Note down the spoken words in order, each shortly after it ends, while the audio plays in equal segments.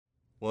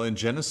Well, in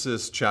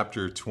Genesis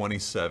chapter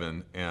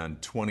 27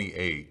 and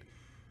 28,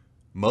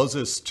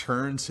 Moses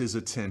turns his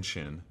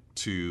attention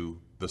to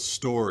the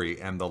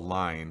story and the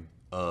line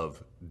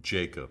of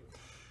Jacob.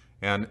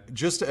 And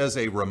just as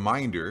a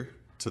reminder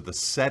to the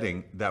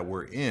setting that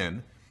we're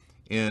in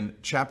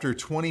chapter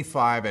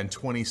 25 and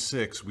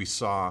 26, we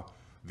saw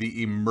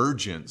the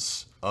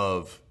emergence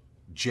of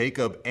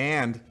Jacob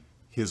and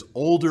his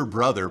older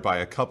brother by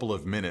a couple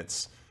of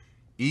minutes,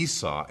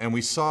 Esau. And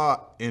we saw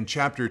in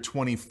chapter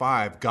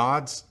 25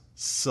 God's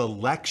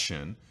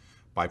selection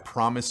by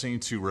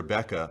promising to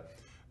Rebekah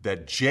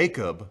that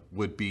Jacob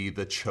would be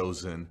the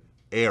chosen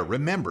heir.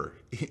 Remember,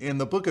 in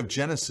the book of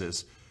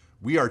Genesis,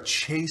 we are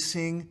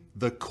chasing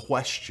the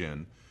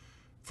question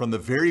from the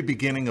very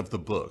beginning of the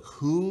book.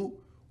 Who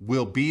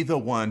will be the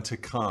one to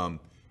come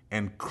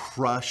and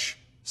crush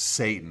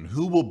Satan?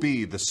 Who will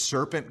be the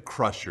serpent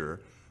crusher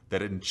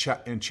that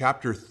in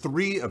chapter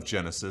 3 of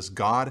Genesis,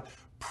 God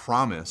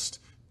promised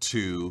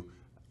to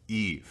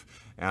Eve?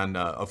 And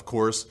of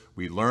course,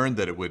 we learned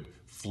that it would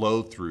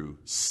flow through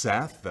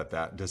Seth,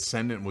 that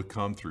descendant would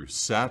come through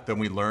Seth. Then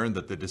we learned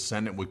that the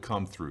descendant would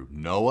come through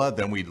Noah.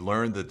 Then we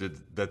learned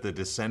that the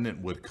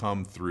descendant would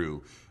come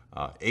through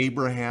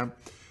Abraham.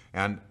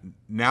 And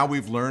now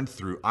we've learned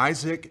through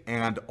Isaac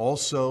and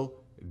also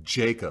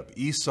Jacob.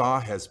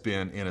 Esau has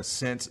been, in a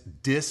sense,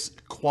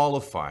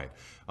 disqualified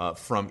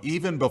from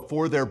even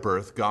before their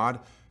birth.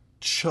 God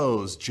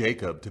chose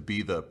Jacob to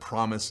be the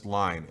promised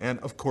line. And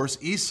of course,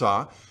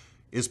 Esau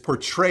is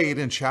portrayed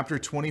in chapter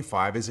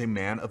 25 as a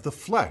man of the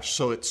flesh.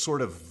 So it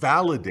sort of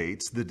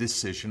validates the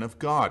decision of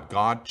God.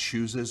 God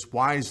chooses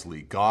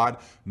wisely. God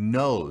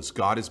knows.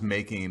 God is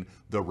making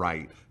the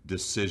right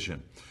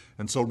decision.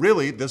 And so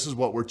really, this is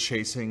what we're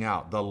chasing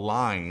out, the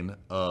line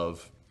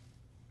of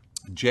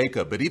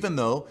Jacob. But even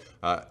though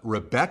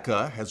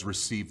Rebekah has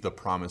received the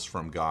promise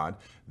from God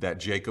that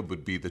Jacob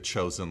would be the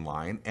chosen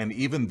line, and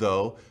even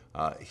though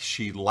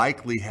she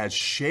likely has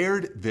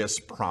shared this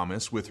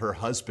promise with her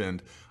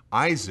husband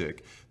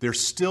Isaac, there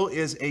still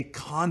is a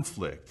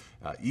conflict.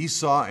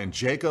 Esau and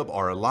Jacob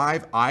are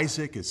alive.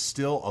 Isaac is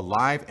still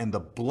alive, and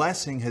the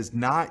blessing has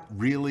not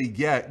really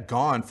yet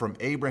gone from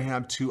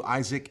Abraham to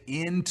Isaac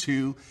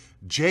into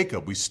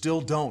Jacob. We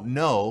still don't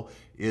know,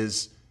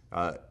 is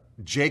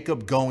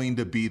Jacob going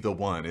to be the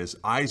one? Is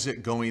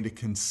Isaac going to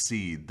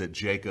concede that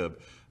Jacob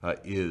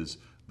is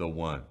the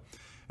one?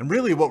 And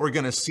really what we're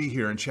going to see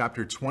here in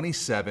chapter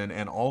 27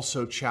 and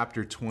also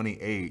chapter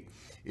 28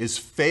 is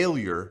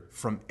failure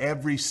from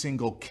every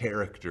single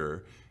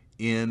character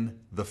in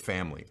the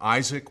family.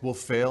 Isaac will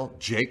fail,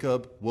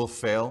 Jacob will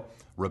fail,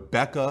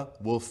 Rebekah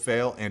will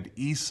fail, and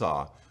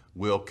Esau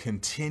will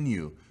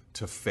continue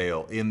to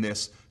fail in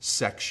this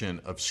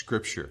section of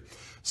Scripture.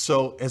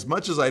 So as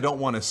much as I don't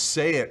want to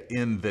say it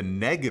in the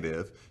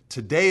negative,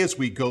 today as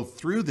we go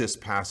through this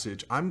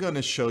passage, I'm going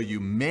to show you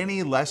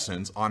many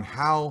lessons on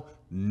how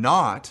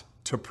not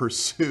to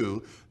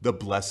pursue the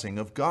blessing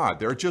of God.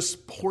 There are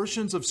just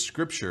portions of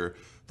Scripture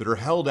that are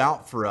held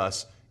out for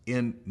us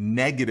in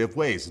negative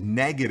ways,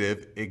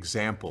 negative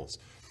examples.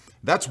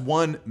 That's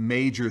one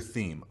major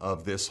theme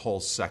of this whole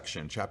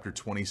section, chapter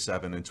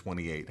 27 and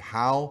 28,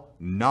 how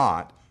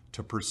not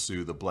to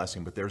pursue the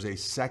blessing. But there's a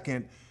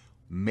second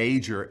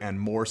major and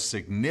more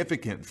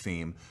significant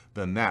theme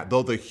than that.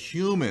 Though the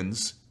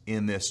humans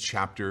in this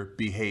chapter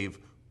behave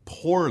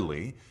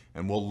poorly,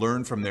 and we'll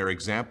learn from their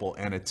example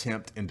and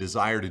attempt and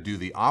desire to do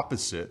the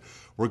opposite,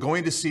 we're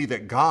going to see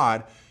that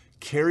God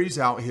carries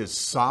out his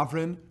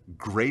sovereign,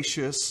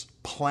 gracious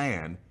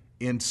plan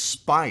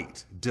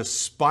despite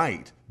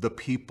the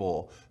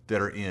people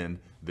that are in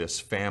this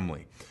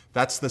family.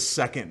 That's the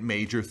second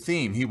major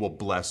theme. He will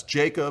bless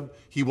Jacob.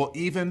 He will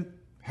even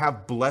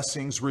have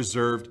blessings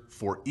reserved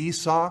for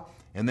Esau,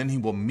 and then he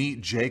will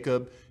meet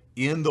Jacob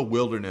in the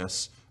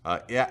wilderness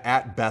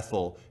at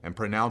Bethel and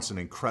pronounce an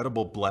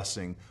incredible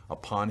blessing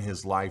upon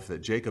his life that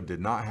Jacob did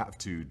not have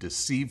to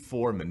deceive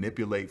for,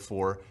 manipulate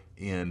for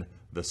in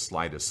the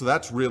slightest. So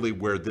that's really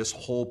where this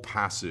whole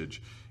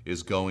passage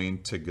is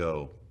going to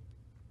go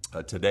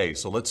today.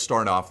 So let's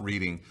start off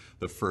reading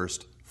the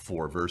first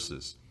 4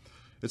 verses.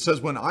 It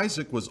says, "When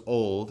Isaac was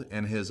old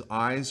and his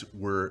eyes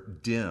were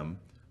dim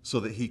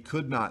so that he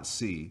could not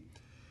see,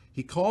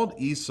 he called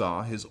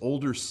Esau, his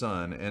older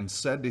son, and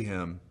said to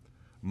him,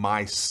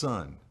 'My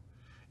son.'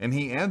 And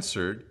he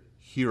answered,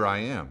 'Here I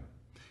am.'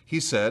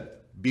 He said,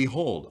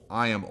 'Behold,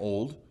 I am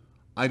old.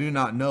 I do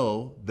not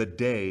know the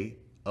day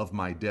of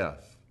my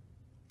death.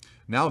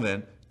 Now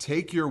then,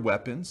 take your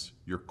weapons,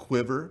 your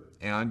quiver,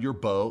 and your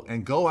bow,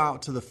 and go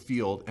out to the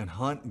field and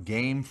hunt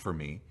game for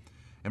me,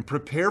 and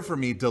prepare for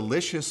me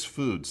delicious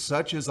food,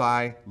 such as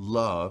I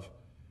love,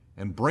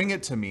 and bring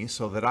it to me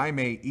so that I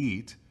may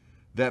eat,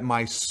 that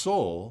my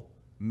soul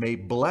may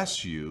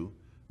bless you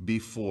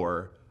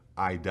before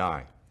I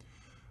die.'"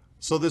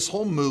 So this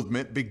whole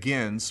movement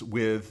begins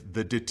with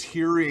the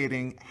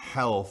deteriorating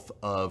health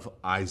of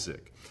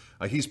Isaac.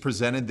 He's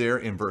presented there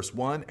in verse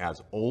 1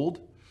 as old,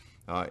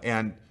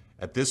 and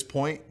At this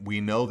point, we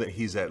know that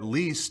he's at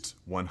least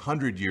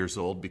 100 years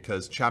old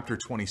because chapter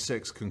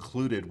 26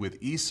 concluded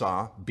with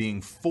Esau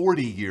being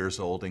 40 years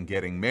old and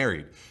getting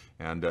married.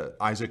 And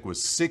Isaac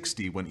was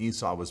 60 when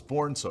Esau was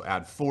born, so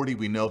add 40,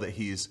 we know that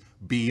he's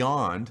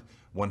beyond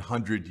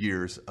 100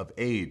 years of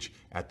age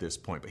at this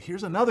point. But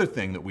here's another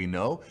thing that we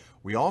know.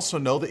 We also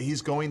know that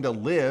he's going to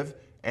live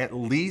at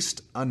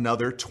least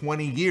another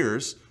 20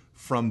 years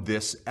from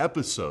this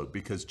episode,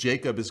 because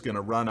Jacob is going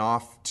to run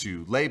off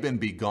to Laban,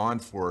 be gone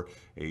for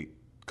a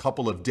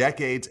couple of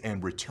decades,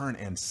 and return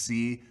and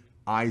see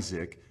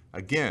Isaac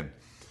again.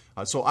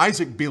 So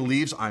Isaac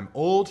believes, I'm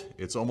old,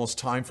 it's almost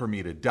time for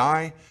me to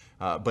die,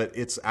 but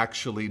it's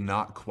actually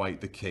not quite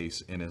the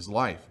case in his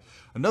life.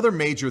 Another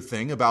major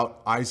thing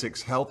about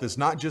Isaac's health is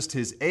not just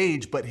his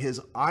age, but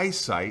his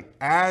eyesight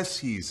as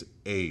he's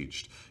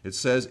aged. It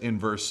says in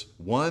verse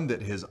 1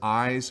 that his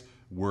eyes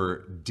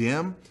were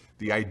dim.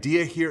 The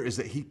idea here is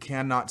that he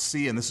cannot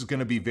see, and this is going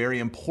to be very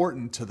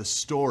important to the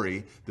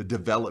story, the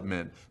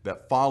development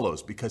that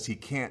follows, because he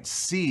can't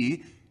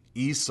see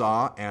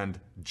Esau and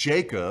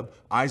Jacob.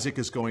 Isaac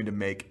is going to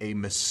make a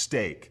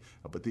mistake,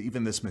 but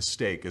even this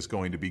mistake is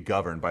going to be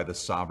governed by the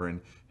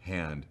sovereign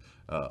hand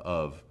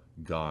of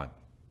God.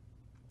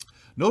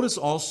 Notice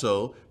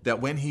also that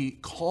when he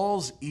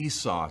calls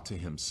Esau to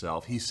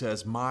himself, he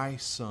says, my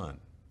son.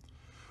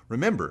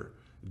 Remember,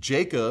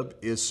 Jacob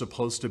is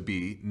supposed to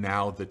be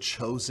now the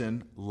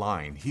chosen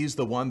line. He's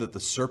the one that the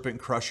serpent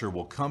crusher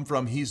will come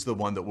from. He's the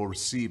one that will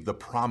receive the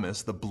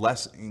promise, the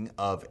blessing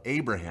of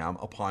Abraham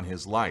upon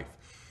his life.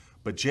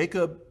 But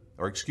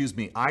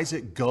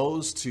Isaac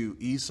goes to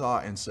Esau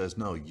and says,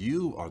 no,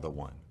 you are the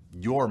one.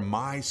 You're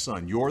my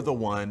son. You're the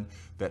one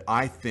that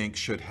I think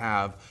should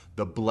have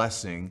the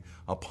blessing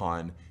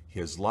upon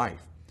his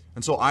life.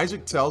 And so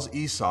Isaac tells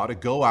Esau to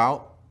go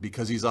out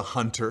because he's a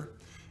hunter.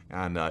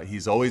 And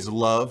he's always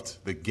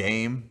loved the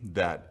game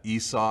that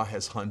Esau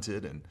has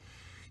hunted. And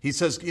he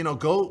says,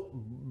 go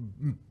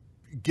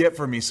get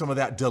for me some of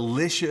that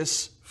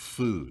delicious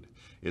food,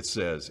 it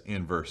says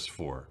in verse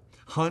 4.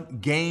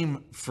 Hunt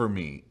game for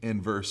me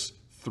in verse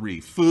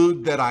 3.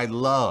 Food that I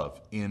love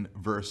in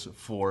verse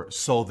 4,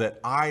 so that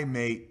I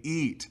may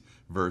eat,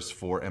 verse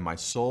 4, and my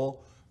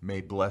soul may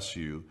bless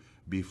you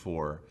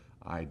before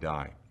I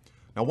die.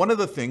 Now, one of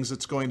the things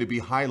that's going to be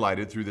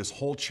highlighted through this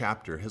whole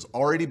chapter has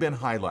already been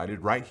highlighted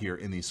right here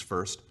in these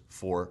first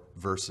 4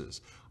 verses.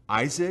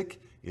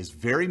 Isaac is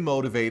very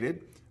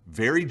motivated,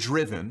 very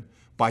driven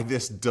by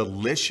this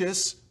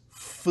delicious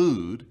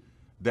food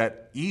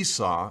that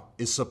Esau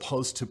is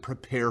supposed to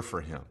prepare for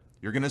him.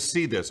 You're going to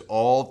see this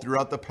all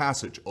throughout the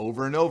passage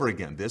over and over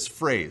again. This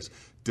phrase,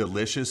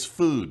 delicious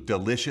food,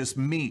 delicious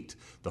meat,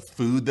 the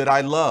food that I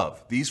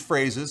love. These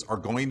phrases are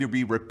going to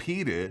be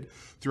repeated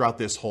throughout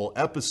this whole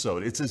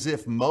episode. It's as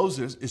if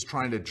Moses is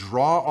trying to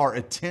draw our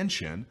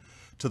attention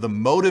to the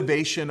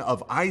motivation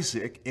of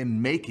Isaac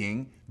in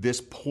making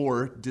this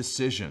poor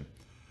decision.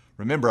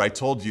 Remember, I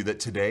told you that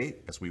today,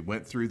 as we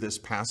went through this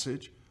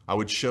passage, I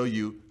would show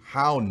you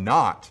how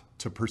not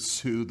to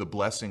pursue the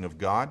blessing of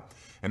God.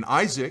 And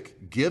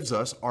Isaac gives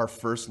us our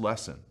first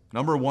lesson.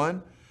 Number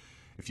 1,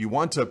 if you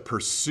want to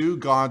pursue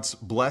God's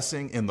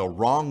blessing in the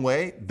wrong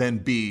way, then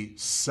be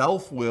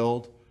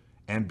self-willed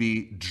and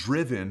be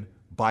driven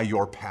by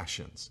your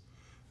passions.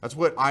 That's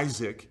what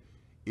Isaac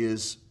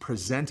is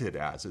presented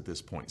as at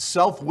this point.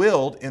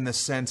 Self-willed in the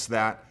sense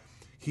that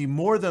he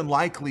more than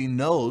likely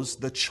knows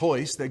the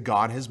choice that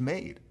God has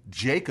made,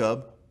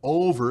 Jacob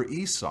over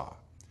Esau.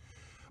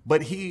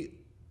 But he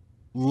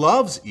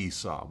loves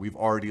Esau, we've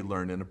already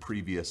learned in a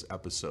previous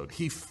episode.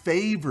 He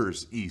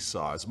favors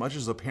Esau. As much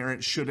as a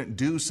parent shouldn't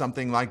do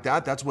something like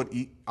that, that's what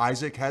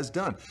Isaac has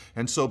done.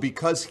 And so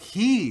because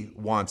he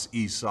wants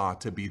Esau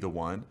to be the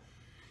one,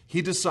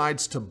 he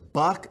decides to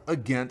buck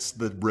against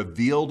the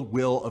revealed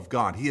will of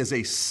God. He is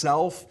a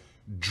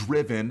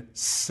self-driven,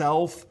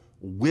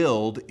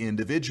 self-willed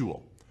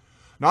individual.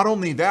 Not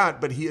only that,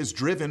 but he is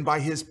driven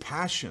by his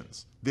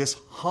passions, this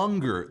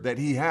hunger that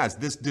he has,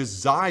 this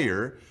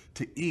desire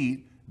to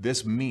eat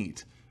this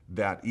meat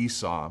that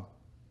Esau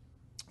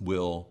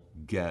will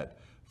get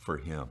for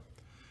him.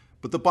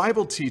 But the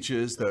Bible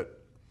teaches that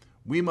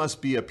we must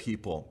be a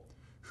people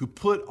who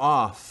put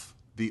off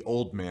the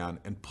old man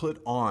and put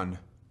on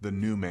the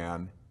new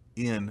man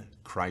in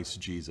Christ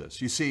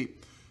Jesus. You see,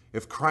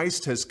 if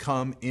Christ has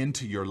come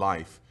into your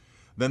life,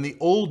 then the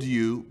old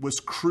you was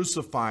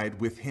crucified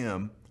with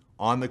him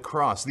on the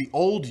cross. The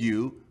old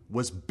you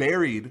was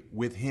buried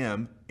with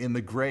him in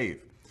the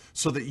grave,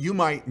 so that you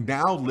might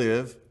now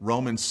live,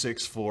 Romans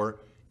 6:4,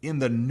 in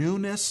the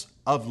newness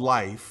of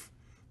life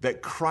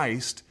that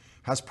Christ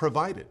has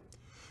provided.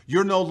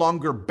 You're no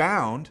longer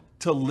bound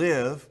to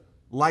live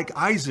like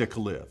Isaac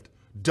lived,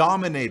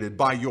 dominated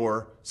by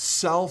your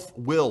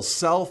self-will,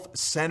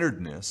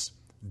 self-centeredness,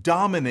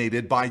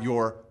 dominated by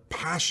your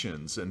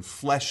passions and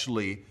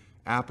fleshly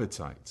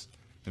appetites.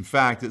 In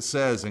fact, it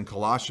says in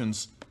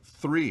Colossians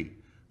 3,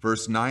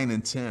 verse 9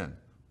 and 10,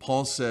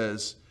 Paul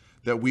says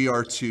that we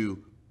are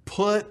to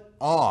put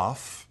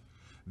off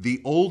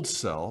the old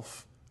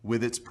self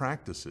with its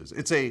practices.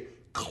 It's a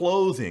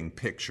clothing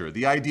picture,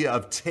 the idea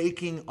of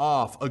taking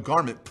off a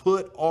garment,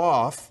 put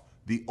off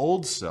the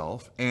old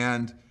self,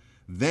 and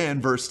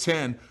then verse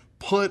 10,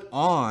 put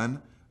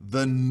on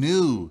the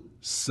new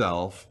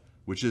self,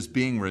 which is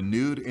being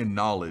renewed in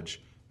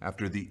knowledge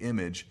after the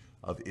image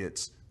of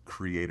its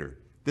creator.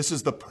 This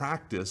is the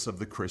practice of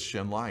the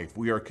Christian life.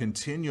 We are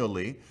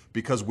continually,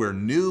 because we're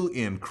new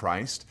in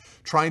Christ,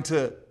 trying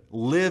to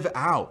live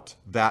out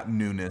that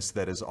newness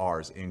that is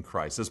ours in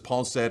Christ. As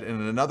Paul said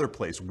in another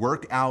place,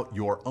 work out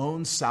your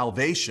own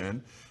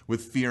salvation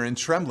with fear and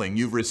trembling.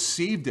 You've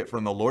received it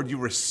from the Lord. You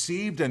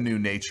received a new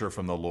nature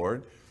from the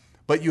Lord,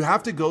 but you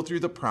have to go through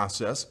the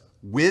process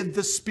with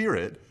the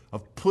Spirit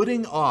of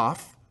putting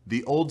off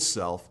the old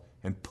self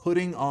and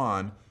putting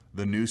on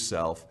the new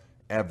self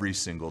every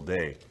single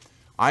day.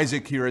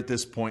 Isaac here at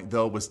this point,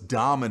 though, was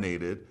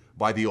dominated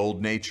by the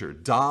old nature,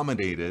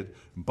 dominated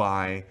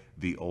by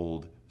the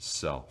old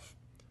self.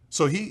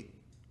 So he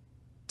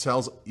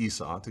tells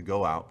Esau to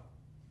go out,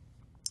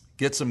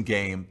 get some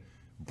game,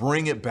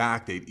 bring it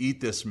back. They'd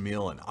eat this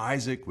meal, and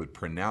Isaac would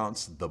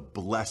pronounce the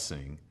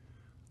blessing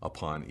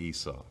upon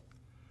Esau.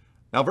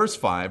 Now, verse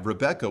 5,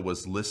 Rebekah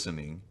was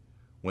listening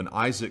when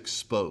Isaac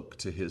spoke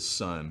to his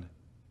son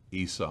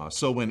Esau.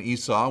 So when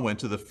Esau went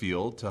to the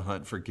field to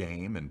hunt for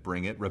game and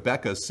bring it,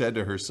 Rebekah said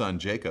to her son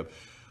Jacob,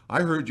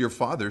 I heard your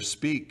father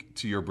speak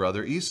to your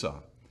brother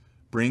Esau.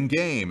 Bring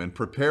game and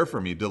prepare for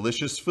me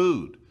delicious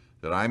food,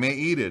 that I may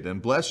eat it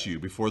and bless you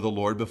before the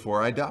Lord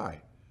before I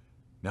die.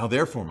 Now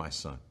therefore, my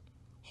son,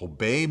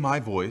 obey my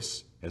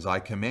voice as I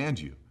command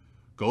you.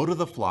 Go to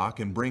the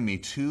flock and bring me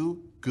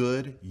 2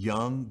 good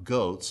young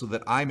goats, so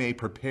that I may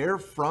prepare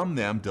from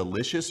them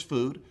delicious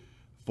food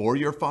for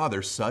your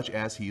father, such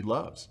as he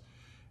loves.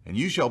 And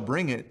you shall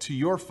bring it to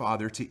your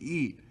father to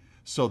eat,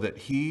 so that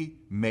he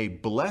may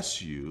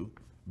bless you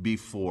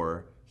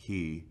before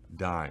he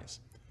dies.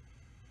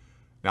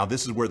 Now,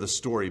 this is where the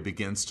story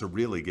begins to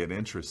really get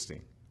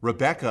interesting.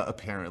 Rebekah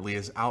apparently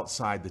is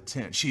outside the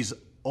tent. She's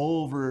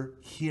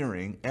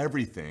overhearing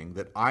everything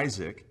that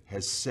Isaac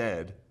has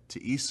said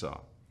to Esau.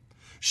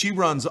 She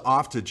runs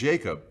off to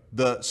Jacob,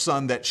 the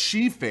son that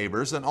she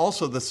favors, and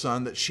also the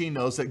son that she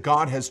knows that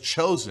God has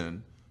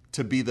chosen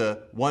to be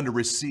the one to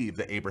receive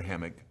the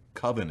Abrahamic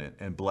covenant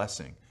and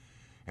blessing.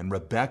 And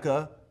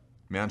Rebekah,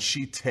 man,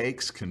 she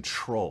takes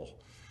control.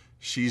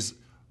 She's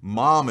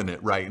momming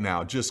it right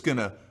now, just going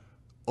to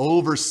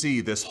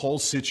oversee this whole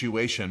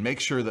situation,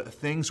 make sure that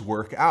things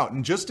work out.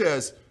 And just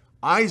as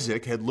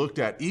Isaac had looked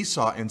at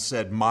Esau and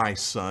said, my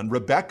son,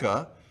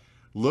 Rebekah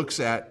looks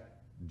at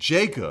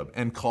Jacob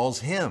and calls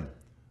him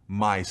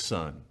my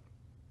son.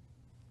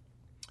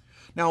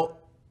 Now,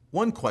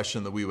 one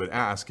question that we would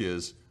ask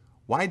is,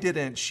 why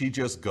didn't she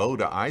just go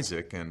to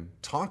Isaac and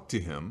talk to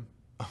him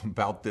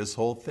about this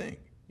whole thing?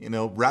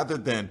 Rather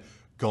than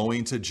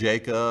going to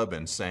Jacob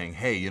and saying,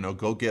 hey,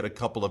 go get a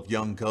couple of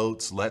young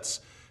goats,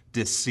 let's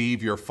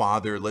deceive your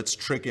father, let's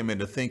trick him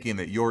into thinking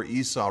that you're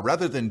Esau.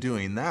 Rather than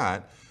doing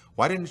that,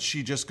 why didn't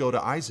she just go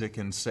to Isaac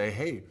and say,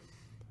 hey,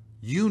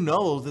 you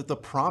know that the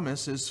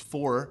promise is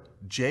for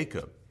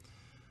Jacob?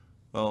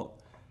 Well,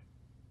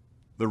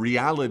 the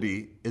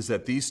reality is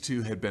that these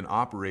two had been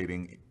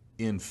operating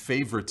in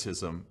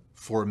favoritism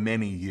for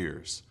many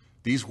years.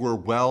 These were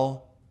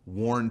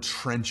well-worn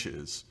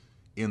trenches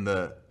in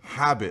the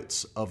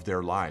habits of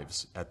their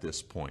lives at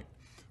this point.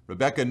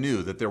 Rebekah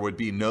knew that there would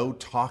be no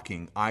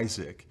talking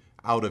Isaac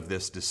out of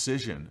this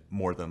decision,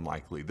 more than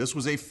likely. This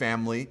was a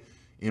family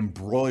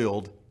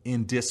embroiled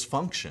in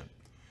dysfunction.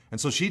 And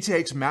so she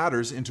takes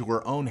matters into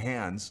her own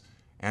hands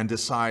and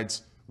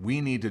decides, we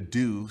need to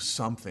do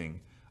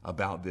something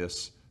about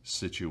this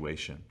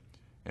situation.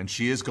 And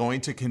she is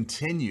going to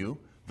continue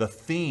the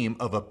theme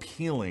of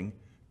appealing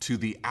to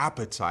the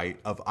appetite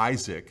of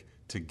Isaac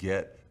to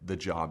get the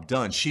job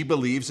done. She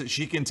believes that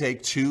she can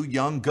take 2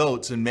 young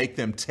goats and make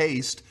them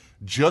taste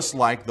just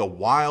like the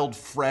wild,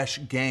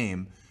 fresh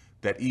game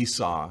that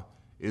Esau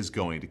is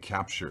going to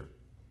capture.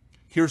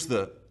 Here's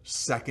the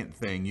second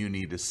thing you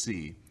need to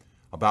see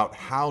about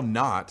how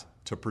not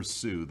to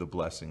pursue the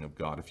blessing of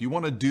God. If you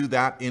want to do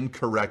that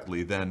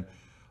incorrectly, then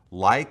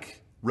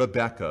like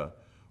Rebekah,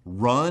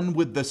 run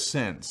with the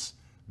sense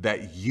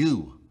that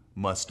you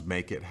must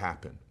make it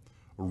happen.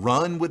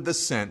 Run with the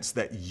sense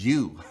that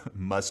you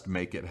must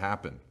make it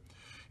happen.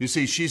 You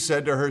see, she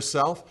said to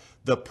herself,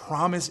 the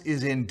promise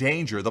is in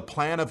danger. The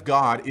plan of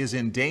God is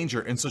in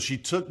danger. And so she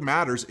took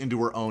matters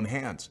into her own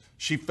hands.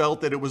 She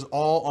felt that it was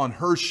all on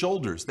her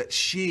shoulders, that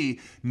she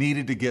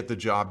needed to get the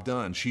job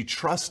done. She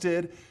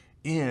trusted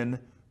in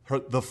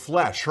the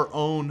flesh, her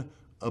own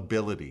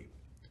ability.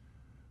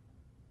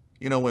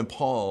 When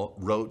Paul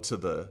wrote to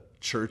the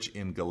church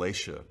in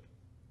Galatia,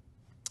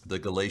 the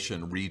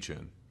Galatian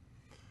region,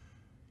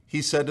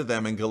 he said to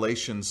them in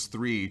Galatians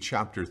 3,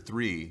 chapter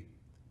 3,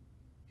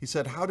 he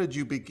said, how did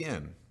you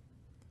begin?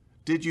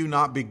 Did you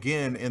not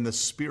begin in the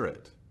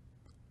Spirit?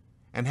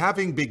 And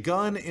having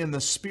begun in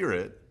the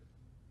Spirit,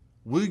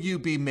 will you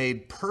be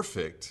made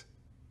perfect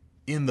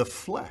in the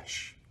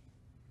flesh?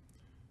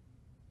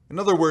 In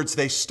other words,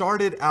 they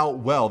started out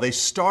well. They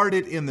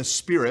started in the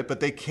Spirit, but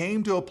they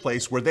came to a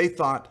place where they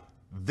thought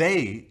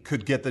they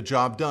could get the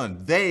job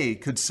done. They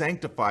could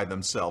sanctify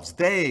themselves.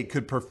 They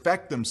could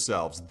perfect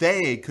themselves.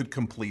 They could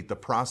complete the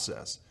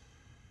process.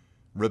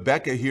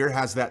 Rebekah here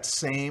has that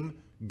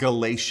same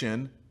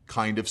Galatian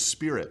kind of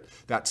spirit,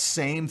 that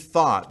same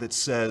thought that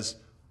says,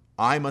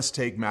 I must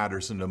take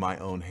matters into my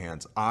own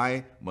hands.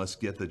 I must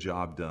get the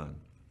job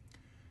done.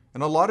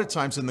 And a lot of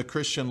times in the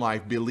Christian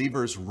life,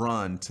 believers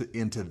run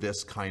into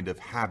this kind of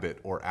habit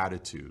or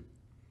attitude.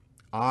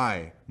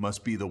 I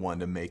must be the one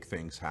to make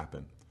things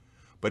happen.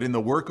 But in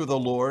the work of the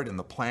Lord and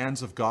the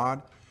plans of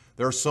God,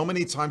 there are so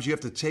many times you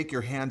have to take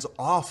your hands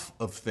off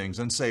of things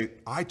and say,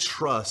 I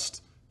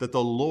trust that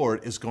the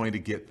Lord is going to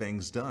get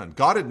things done.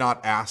 God had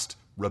not asked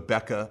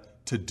Rebekah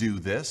to do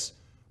this,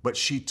 but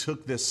she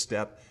took this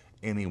step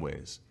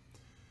anyways.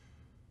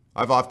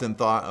 I've often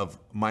thought of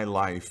my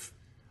life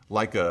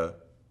like a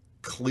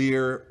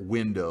clear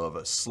window of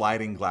a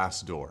sliding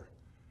glass door.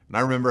 And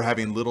I remember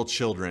having little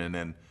children,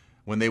 and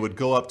when they would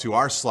go up to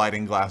our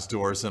sliding glass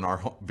doors in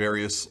our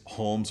various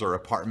homes or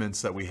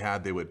apartments that we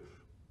had, they would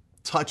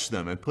touch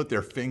them and put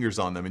their fingers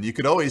on them. And you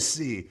could always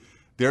see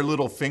their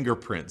little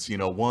fingerprints,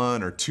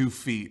 1 or 2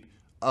 feet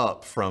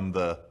up from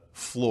the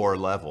floor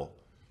level.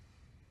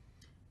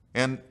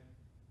 And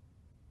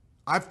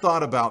I've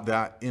thought about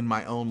that in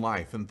my own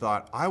life and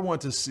thought, I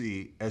want to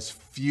see as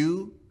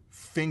few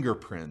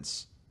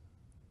fingerprints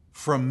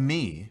from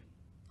me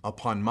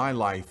upon my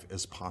life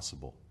as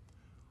possible.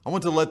 I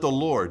want to let the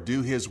Lord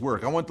do His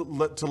work. I want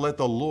to let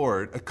the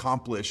Lord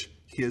accomplish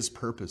His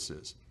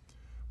purposes.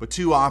 But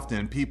too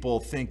often,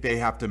 people think they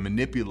have to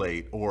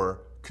manipulate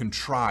or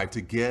contrive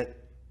to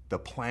get the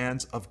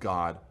plans of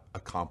God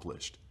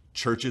accomplished.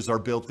 Churches are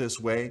built this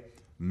way.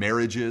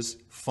 Marriages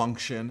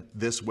function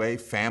this way.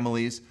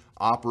 Families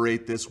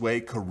operate this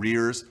way.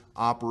 Careers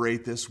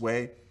operate this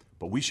way.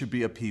 But we should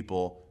be a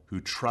people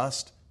who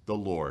trust the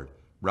Lord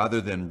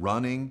rather than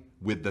running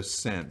with the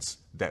sense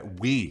that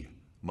we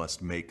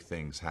must make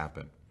things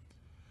happen.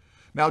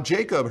 Now,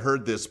 Jacob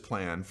heard this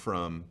plan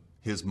from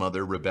his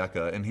mother,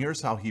 Rebekah, and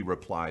here's how he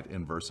replied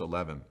in verse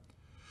 11.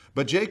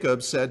 But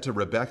Jacob said to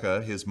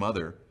Rebekah, his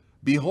mother,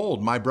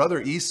 Behold, my brother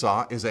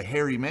Esau is a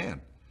hairy man,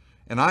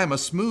 and I am a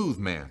smooth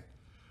man.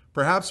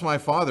 Perhaps my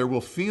father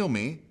will feel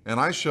me, and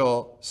I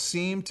shall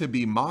seem to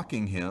be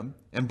mocking him,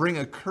 and bring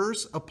a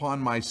curse upon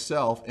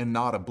myself and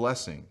not a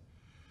blessing.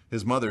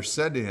 His mother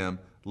said to him,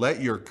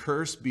 Let your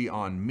curse be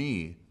on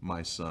me,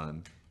 my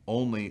son.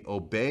 Only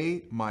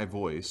obey my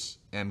voice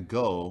and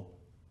go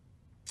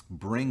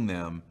bring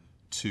them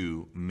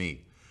to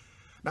me.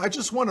 Now, I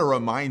just want to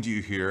remind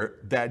you here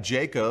that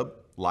Jacob,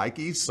 like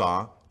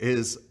Esau,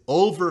 is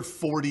over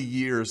 40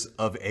 years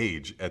of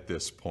age at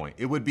this point.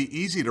 It would be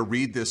easy to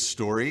read this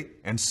story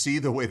and see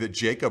the way that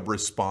Jacob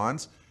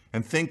responds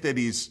and think that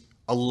he's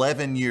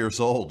 11 years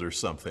old or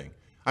something.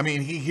 I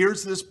mean, he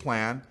hears this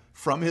plan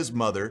from his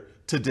mother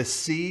to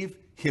deceive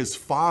his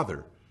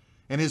father.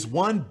 And his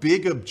one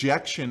big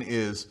objection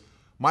is,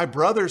 my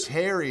brother's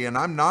hairy and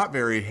I'm not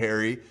very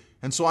hairy,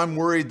 and so I'm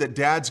worried that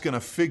Dad's going to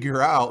figure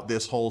out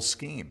this whole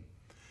scheme.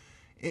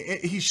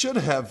 He should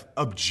have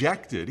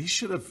objected. He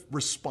should have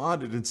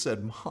responded and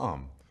said,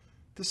 Mom,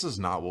 this is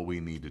not what we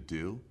need to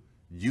do.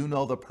 You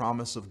know the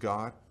promise of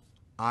God.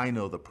 I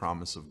know the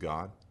promise of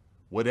God.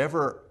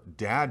 Whatever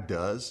Dad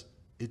does,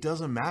 it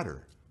doesn't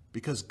matter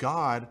because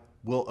God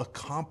will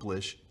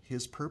accomplish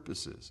His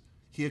purposes.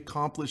 He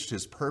accomplished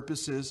His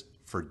purposes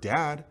for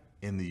Dad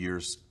in the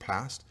years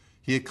past.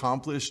 He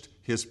accomplished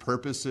His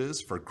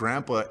purposes for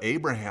Grandpa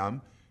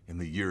Abraham in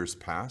the years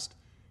past.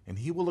 And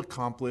He will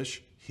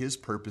accomplish His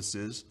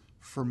purposes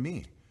for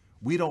me.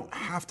 We don't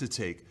have to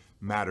take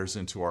matters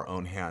into our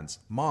own hands.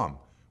 Mom,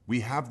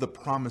 we have the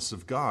promise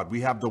of God.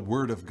 We have the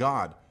Word of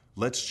God.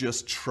 Let's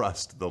just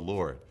trust the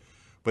Lord.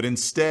 But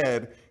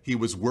instead, he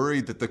was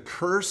worried that the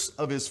curse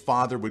of his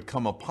father would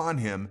come upon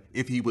him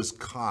if he was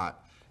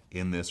caught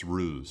in this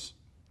ruse.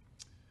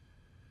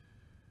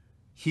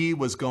 He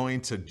was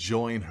going to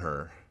join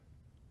her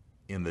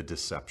in the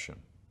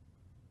deception.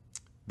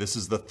 This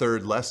is the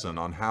third lesson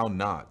on how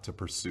not to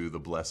pursue the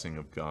blessing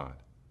of God.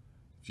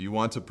 If you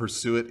want to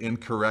pursue it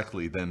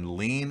incorrectly, then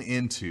lean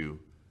into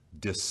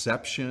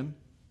deception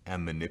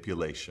and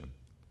manipulation.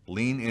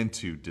 Lean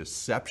into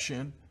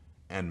deception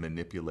and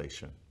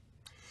manipulation.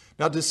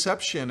 Now,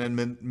 deception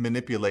and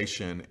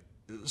manipulation,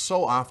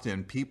 so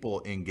often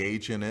people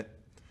engage in it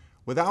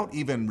without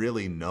even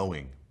really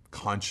knowing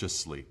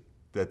consciously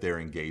that they're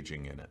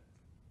engaging in it.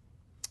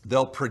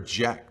 They'll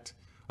project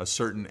a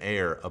certain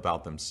air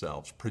about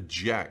themselves,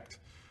 project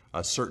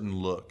a certain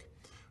look,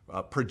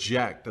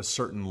 project a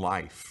certain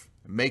life,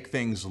 make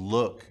things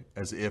look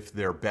as if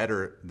they're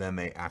better than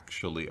they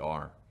actually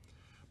are.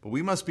 But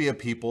we must be a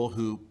people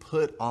who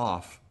put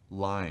off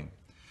lying.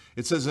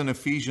 It says in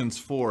Ephesians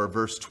 4,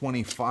 verse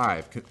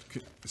 25,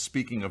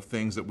 speaking of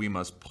things that we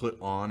must put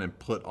on and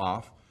put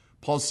off,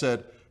 Paul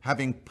said,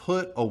 having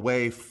put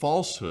away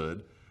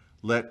falsehood,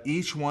 let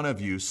each one of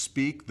you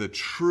speak the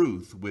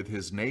truth with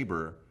his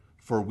neighbor,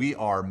 for we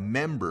are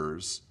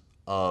members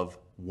of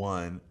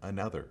one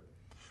another.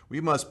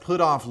 We must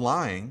put off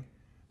lying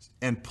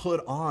and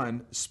put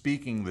on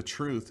speaking the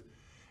truth.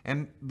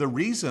 And the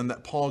reason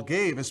that Paul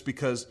gave is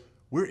because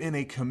we're in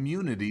a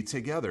community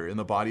together in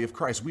the body of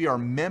Christ. We are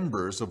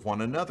members of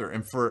one another.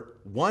 And for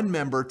one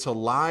member to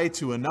lie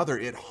to another,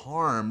 it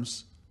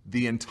harms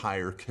the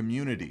entire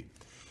community.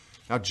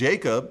 Now,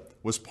 Jacob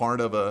was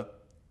part of a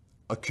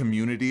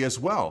community as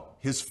well,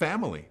 his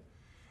family.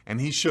 And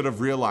he should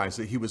have realized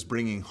that he was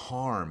bringing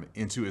harm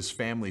into his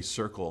family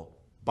circle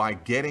by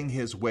getting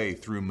his way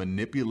through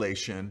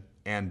manipulation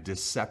and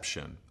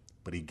deception.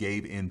 But he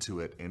gave into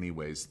it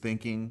anyways,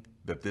 thinking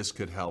that this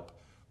could help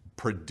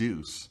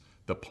produce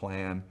the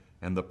plan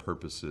and the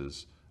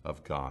purposes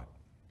of God.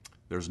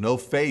 There's no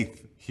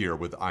faith here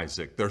with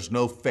Isaac. There's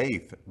no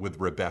faith with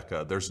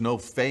Rebekah. There's no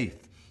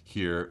faith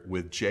here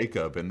with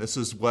Jacob. And this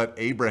is what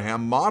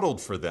Abraham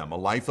modeled for them, a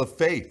life of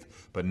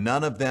faith. But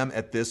none of them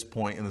at this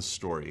point in the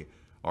story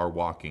are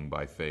walking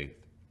by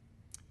faith.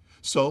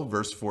 So,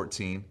 verse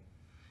 14,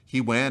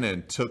 he went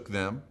and took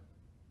them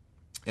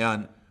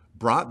and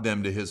brought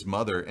them to his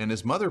mother, and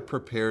his mother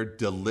prepared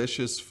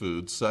delicious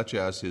food such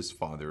as his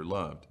father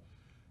loved.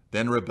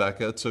 Then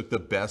Rebekah took the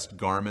best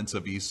garments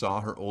of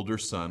Esau, her older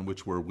son,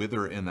 which were with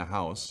her in the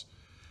house,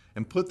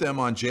 and put them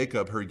on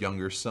Jacob, her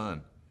younger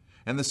son.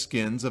 And the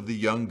skins of the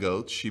young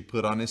goats she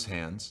put on his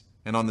hands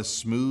and on the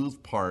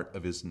smooth part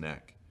of his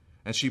neck.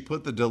 And she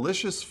put the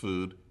delicious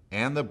food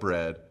and the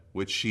bread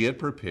which she had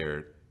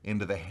prepared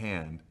into the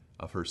hand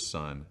of her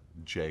son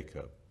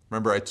Jacob.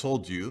 Remember, I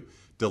told you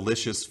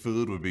delicious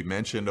food would be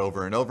mentioned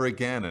over and over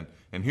again,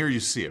 and here you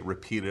see it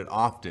repeated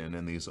often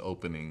in these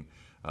opening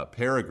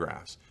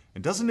paragraphs.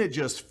 And doesn't it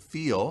just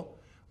feel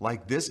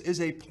like this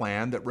is a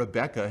plan that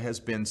Rebekah has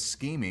been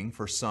scheming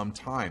for some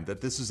time,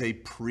 that this is a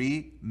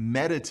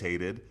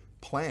premeditated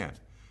plan?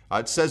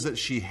 It says that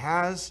she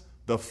has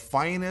the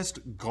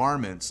finest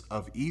garments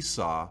of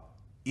Esau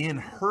in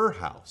her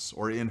house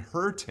or in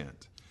her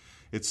tent.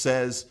 It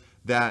says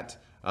that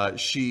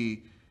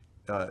she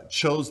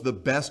chose the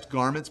best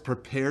garments,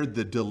 prepared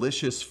the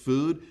delicious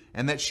food,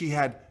 and that she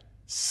had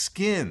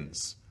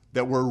skins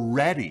that were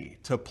ready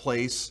to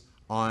place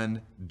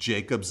on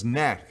Jacob's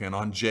neck and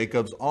on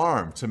Jacob's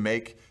arm to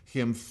make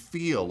him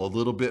feel a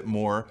little bit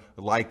more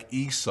like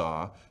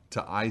Esau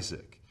to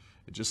Isaac.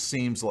 It just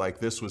seems like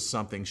this was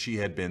something she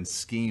had been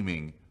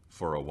scheming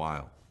for a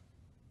while.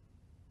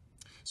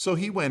 So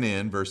he went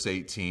in, verse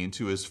 18,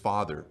 to his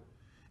father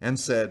and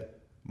said,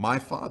 "My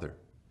father."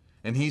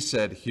 And he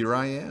said, "Here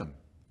I am.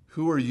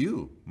 Who are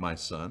you, my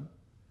son?"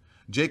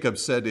 Jacob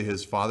said to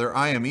his father,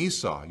 "I am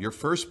Esau, your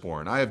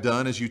firstborn. I have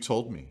done as you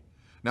told me.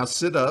 Now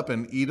sit up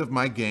and eat of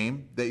my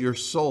game, that your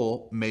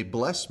soul may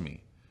bless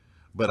me."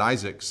 But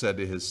Isaac said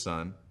to his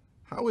son,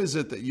 "How is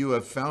it that you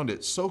have found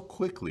it so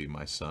quickly,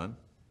 my son?"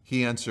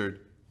 He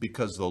answered,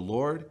 "Because the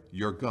Lord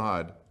your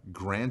God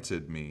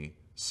granted me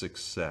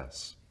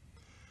success."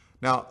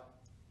 Now,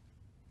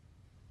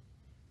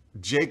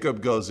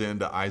 Jacob goes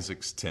into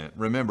Isaac's tent.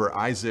 Remember,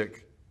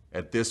 Isaac,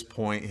 at this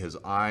point, his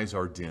eyes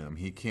are dim.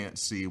 He can't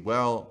see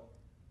well,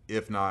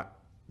 if not,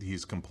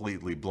 he's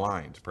completely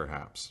blind,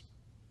 perhaps.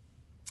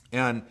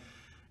 And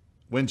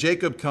when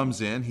Jacob comes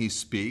in, he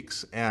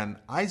speaks, and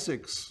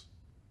Isaac's,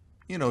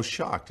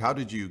 shocked. "How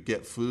did you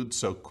get food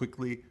so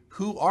quickly?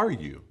 Who are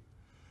you?"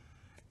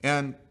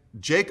 And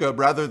Jacob,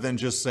 rather than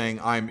just saying,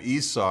 "I'm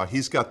Esau,"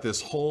 he's got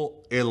this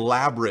whole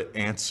elaborate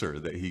answer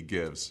that he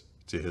gives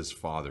to his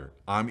father.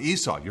 "I'm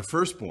Esau, your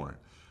firstborn.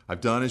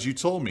 I've done as you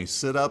told me.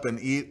 Sit up and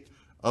eat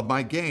of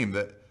my game,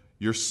 that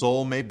your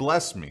soul may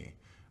bless me."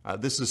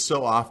 This is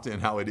so often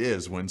how it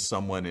is when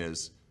someone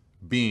is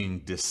being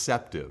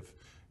deceptive.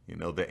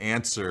 The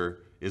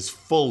answer is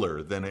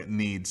fuller than it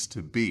needs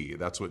to be.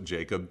 That's what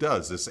Jacob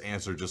does. This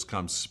answer just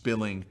comes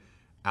spilling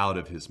out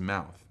of his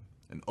mouth,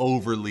 an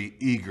overly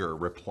eager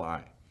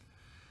reply.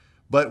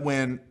 But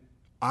when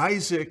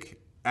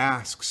Isaac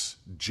asks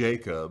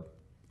Jacob,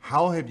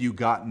 "How have you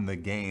gotten the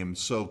game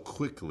so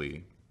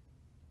quickly?"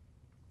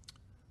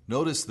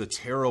 notice the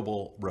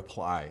terrible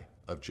reply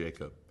of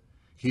Jacob.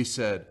 He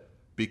said,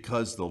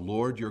 "Because the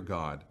Lord your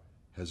God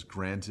has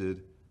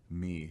granted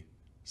me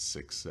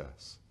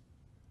success."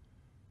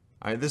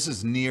 This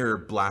is near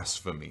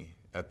blasphemy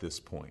at this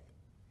point.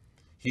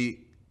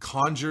 He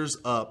conjures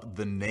up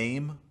the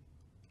name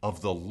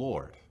of the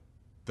Lord,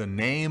 the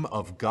name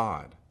of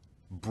God,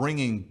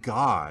 bringing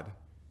God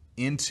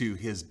into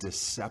his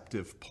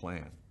deceptive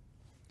plan.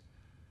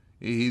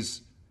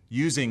 He's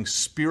using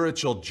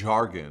spiritual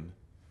jargon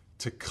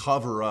to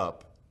cover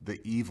up the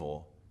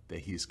evil that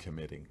he's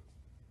committing.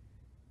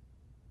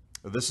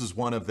 This is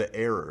one of the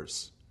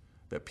errors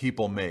that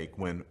people make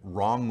when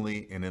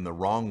wrongly and in the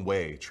wrong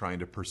way trying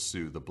to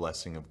pursue the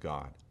blessing of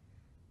God.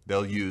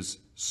 They'll use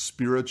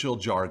spiritual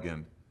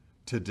jargon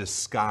to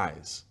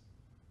disguise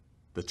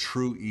the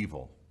true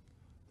evil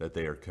that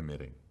they are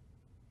committing.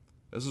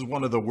 This is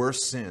one of the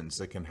worst sins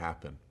that can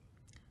happen.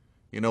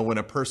 When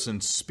a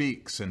person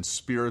speaks in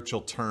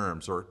spiritual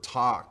terms or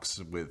talks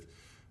with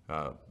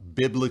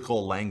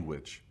biblical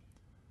language,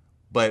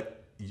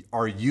 but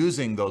are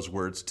using those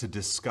words to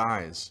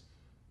disguise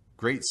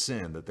great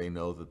sin that they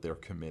know that they're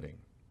committing.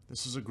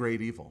 This is a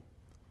great evil.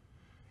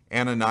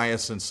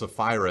 Ananias and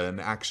Sapphira in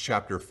Acts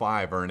chapter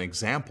 5 are an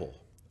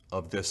example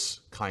of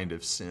this kind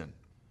of sin.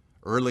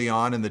 Early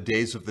on in the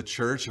days of the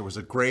church, there was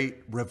a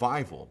great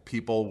revival.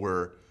 People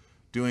were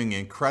doing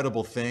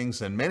incredible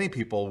things, and many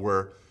people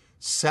were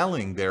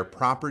selling their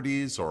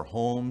properties or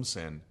homes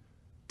and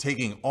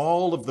taking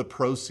all of the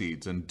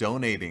proceeds and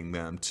donating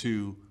them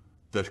to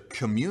the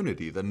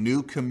community, the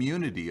new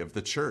community of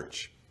the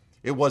church.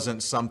 It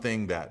wasn't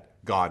something that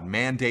God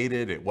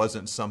mandated. It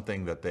wasn't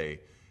something that they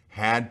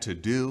had to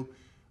do.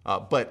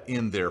 But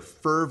in their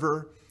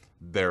fervor,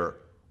 their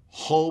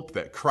hope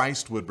that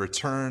Christ would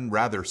return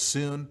rather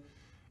soon,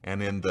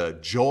 and in the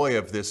joy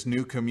of this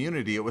new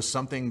community, it was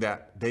something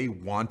that they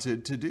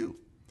wanted to do.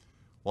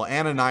 Well,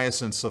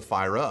 Ananias and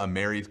Sapphira, a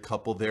married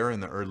couple there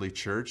in the early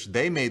church,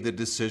 they made the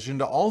decision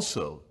to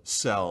also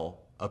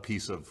sell a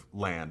piece of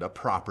land, a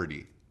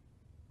property.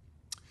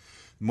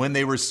 When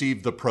they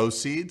received the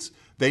proceeds,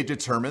 they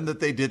determined that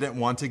they didn't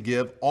want to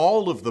give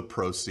all of the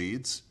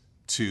proceeds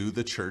to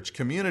the church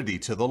community,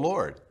 to the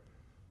Lord.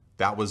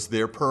 That was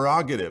their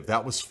prerogative.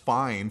 That was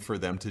fine for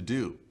them to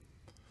do.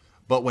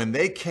 But when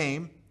they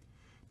came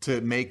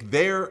to make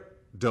their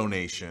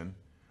donation,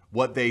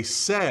 what they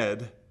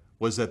said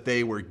was that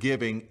they were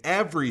giving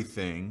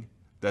everything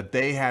that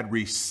they had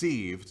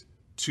received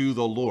to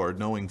the Lord,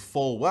 knowing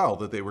full well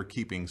that they were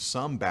keeping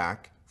some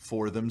back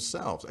for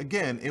themselves.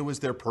 Again, it was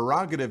their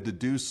prerogative to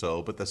do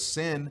so, but the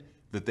sin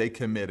that they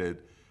committed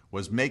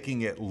was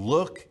making it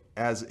look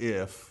as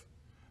if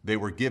they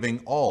were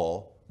giving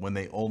all when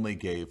they only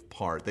gave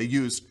part. They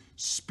used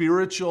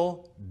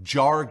spiritual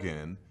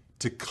jargon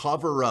to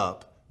cover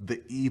up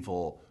the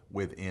evil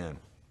within.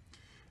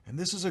 And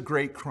this is a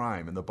great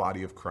crime in the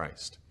body of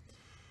Christ.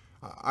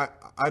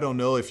 I don't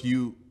know if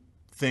you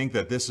think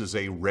that this is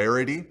a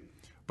rarity,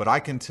 but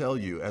I can tell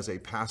you as a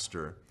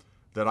pastor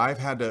that I've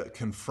had to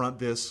confront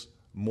this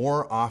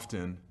more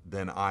often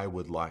than I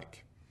would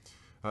like.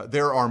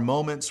 There are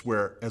moments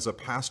where, as a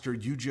pastor,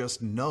 you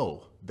just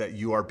know that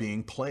you are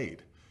being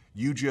played.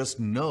 You just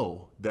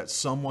know that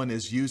someone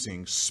is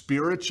using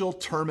spiritual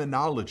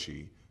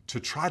terminology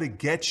to try to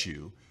get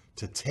you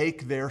to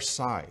take their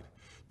side,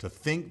 to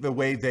think the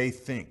way they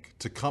think,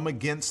 to come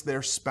against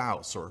their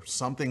spouse or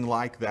something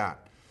like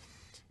that.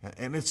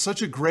 And it's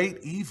such a great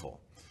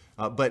evil.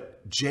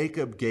 But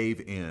Jacob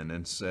gave in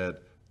and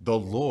said, "The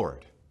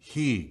Lord,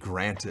 He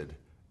granted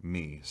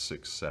me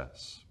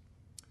success."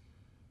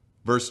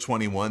 Verse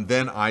 21,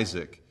 then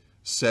Isaac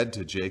said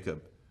to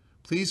Jacob,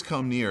 "Please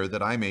come near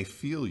that I may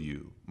feel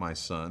you, my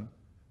son,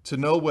 to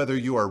know whether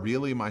you are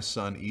really my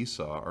son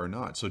Esau or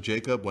not." So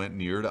Jacob went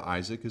near to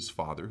Isaac his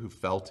father, who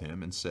felt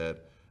him, and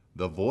said,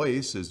 "The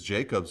voice is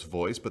Jacob's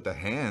voice, but the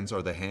hands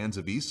are the hands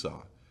of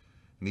Esau."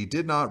 And he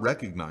did not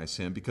recognize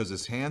him because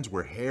his hands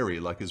were hairy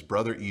like his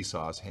brother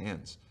Esau's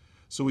hands.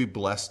 So he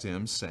blessed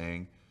him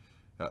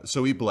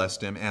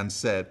and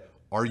said,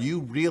 "Are you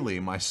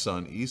really my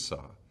son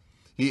Esau?"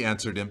 He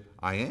answered him,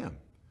 "I am."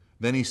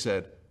 Then he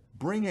said,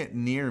 "Bring it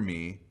near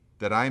me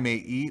that I may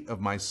eat of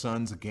my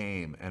son's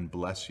game and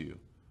bless you."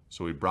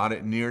 So he brought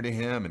it near to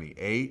him, and he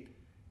ate,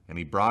 and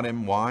he brought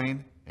him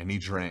wine, and he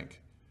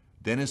drank.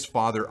 Then his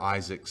father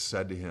Isaac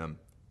said to him,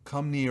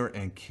 "Come near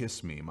and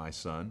kiss me, my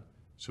son."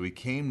 So he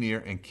came near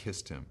and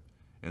kissed him.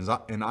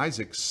 And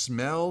Isaac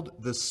smelled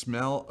the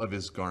smell of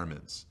his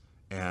garments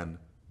and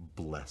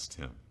blessed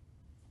him.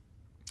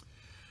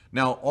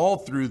 Now, all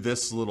through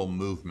this little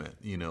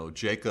movement,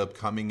 Jacob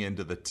coming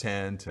into the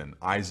tent and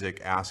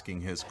Isaac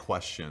asking his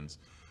questions,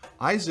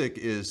 Isaac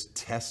is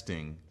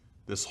testing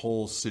this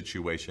whole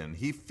situation.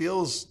 He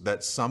feels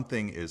that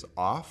something is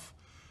off,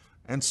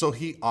 and so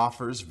he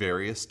offers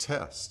various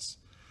tests.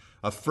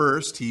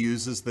 First, he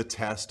uses the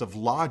test of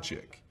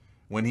logic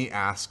when he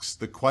asks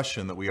the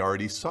question that we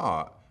already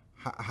saw.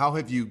 How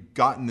have you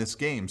gotten this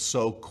game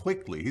so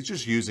quickly? He's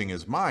just using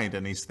his mind,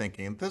 and he's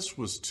thinking, this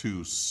was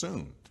too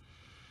soon.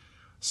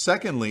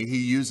 Secondly, he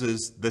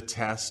uses the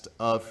test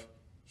of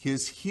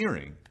his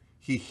hearing.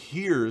 He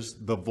hears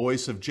the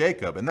voice of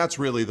Jacob, and that's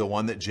really the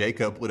one that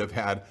Jacob would have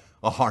had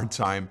a hard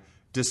time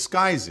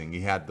disguising.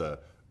 He had the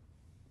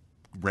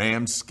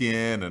ram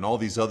skin and all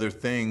these other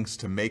things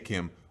to make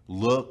him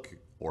look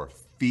or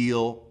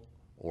feel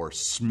or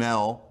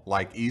smell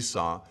like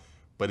Esau,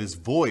 but his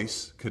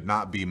voice could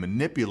not be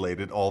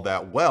manipulated all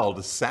that well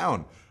to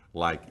sound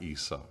like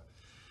Esau.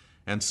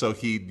 And so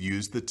he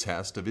used the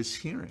test of his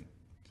hearing.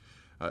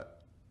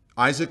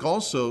 Isaac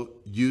also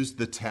used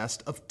the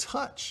test of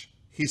touch.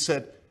 He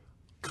said,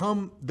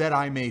 "Come that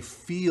I may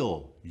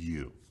feel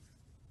you."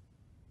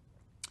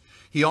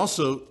 He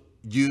also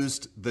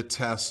used the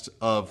test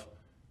of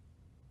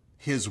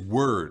his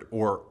word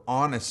or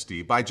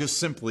honesty by just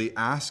simply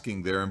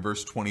asking there in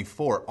verse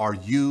 24, "Are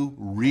you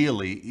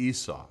really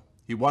Esau?"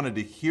 He wanted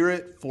to hear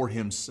it for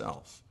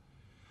himself.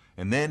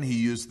 And then he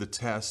used the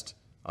test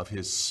of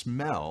his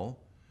smell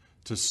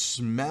to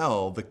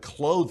smell the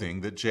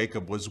clothing that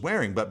Jacob was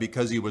wearing. But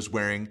because he was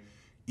wearing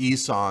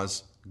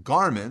Esau's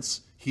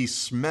garments, he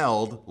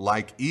smelled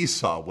like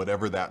Esau,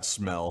 whatever that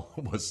smell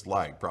was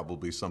like,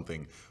 probably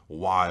something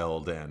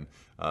wild and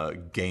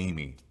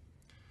gamey.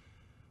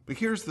 But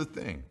here's the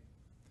thing.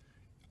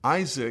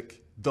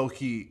 Isaac, though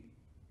he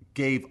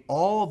gave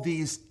all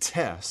these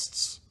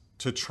tests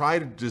to try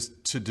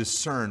to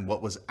discern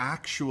what was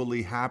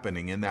actually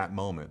happening in that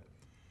moment,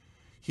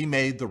 he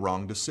made the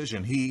wrong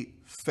decision. He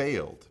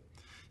failed.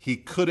 He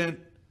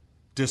couldn't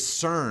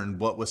discern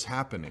what was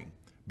happening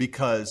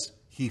because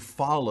he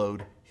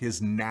followed his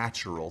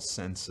natural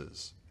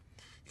senses.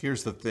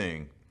 Here's the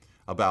thing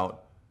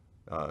about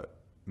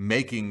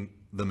making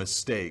the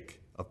mistake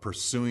of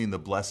pursuing the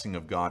blessing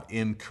of God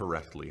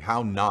incorrectly.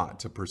 How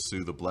not to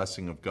pursue the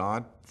blessing of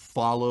God?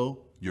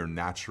 Follow your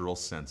natural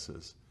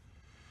senses.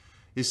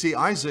 You see,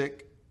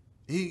 Isaac,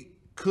 he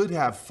could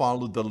have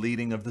followed the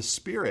leading of the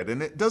Spirit.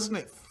 And doesn't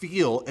it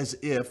feel as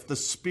if the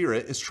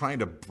Spirit is trying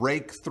to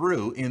break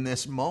through in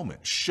this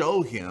moment,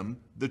 show him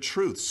the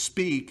truth,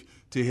 speak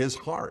to his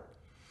heart?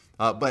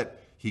 But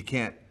he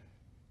can't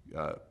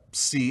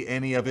see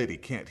any of it. He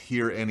can't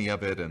hear any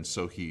of it. And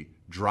so he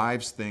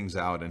drives things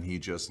out and he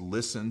just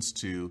listens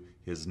to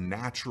his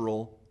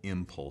natural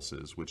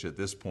impulses, which at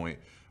this point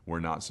we're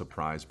not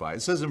surprised by.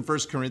 It says in 1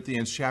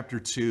 Corinthians chapter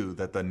 2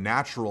 that the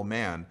natural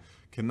man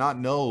cannot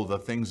know the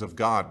things of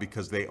God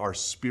because they are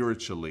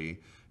spiritually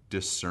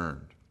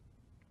discerned.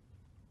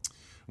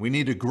 We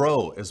need to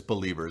grow as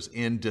believers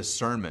in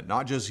discernment,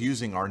 not just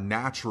using our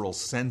natural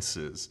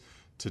senses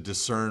to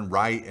discern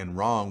right and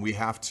wrong. We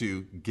have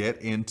to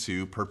get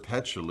into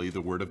perpetually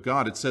the Word of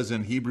God. It says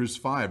in Hebrews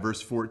 5,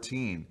 verse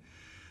 14,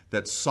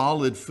 that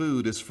solid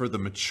food is for the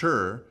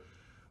mature,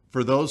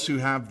 for those who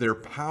have their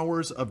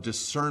powers of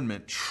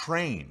discernment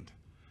trained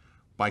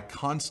by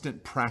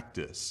constant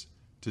practice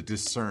to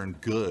discern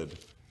good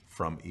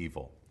from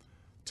evil.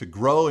 To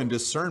grow in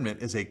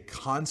discernment is a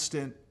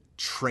constant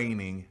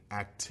training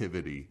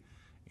activity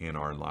in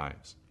our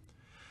lives.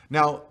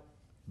 Now,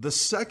 the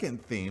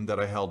second theme that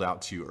I held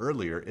out to you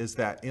earlier is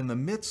that in the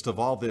midst of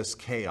all this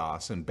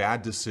chaos and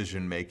bad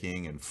decision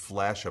making and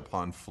flesh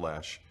upon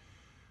flesh,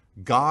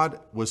 God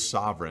was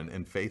sovereign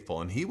and faithful,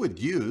 and he would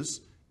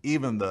use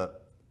even the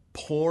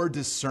poor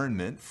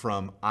discernment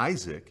from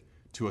Isaac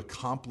to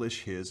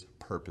accomplish his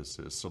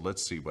purposes. So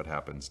let's see what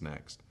happens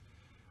next.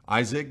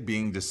 Isaac,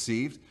 being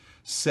deceived,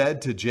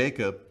 said to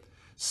Jacob,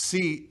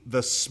 "See,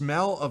 the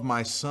smell of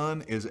my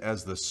son is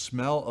as the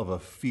smell of a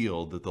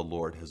field that the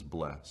Lord has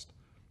blessed.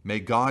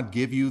 May God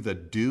give you the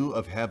dew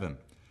of heaven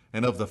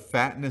and of the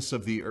fatness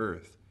of the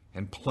earth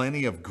and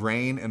plenty of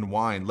grain and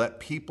wine. Let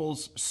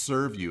peoples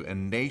serve you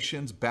and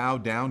nations bow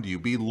down to you.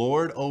 Be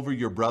Lord over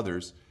your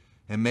brothers,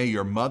 and may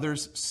your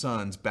mother's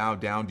sons bow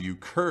down to you.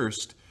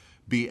 Cursed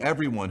be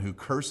everyone who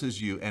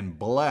curses you, and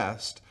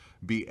blessed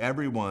be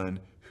everyone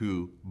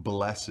who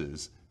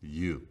blesses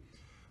you."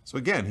 So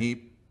again,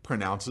 he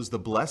pronounces the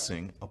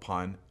blessing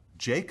upon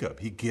Jacob.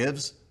 He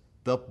gives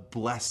the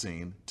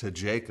blessing to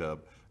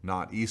Jacob,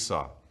 not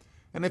Esau.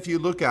 And if you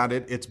look at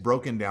it, it's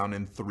broken down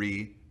in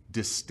three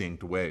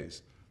distinct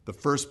ways. The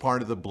first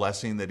part of the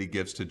blessing that he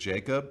gives to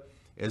Jacob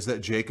is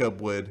that Jacob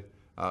would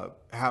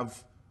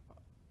have,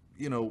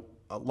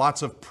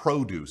 lots of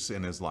produce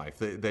in his life,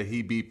 that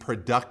he be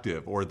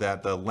productive, or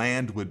that the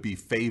land would be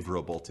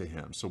favorable to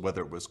him. So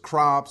whether it was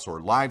crops or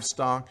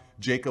livestock,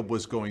 Jacob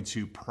was going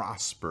to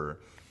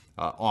prosper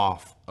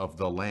off of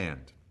the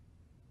land.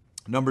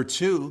 Number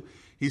two,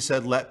 he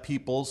said, let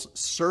peoples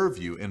serve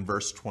you in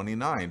verse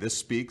 29. This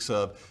speaks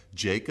of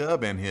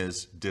Jacob and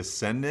his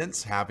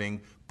descendants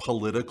having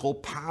political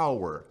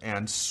power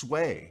and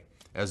sway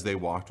as they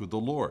walked with the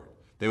Lord.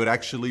 They would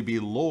actually be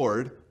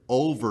Lord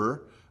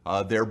over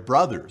their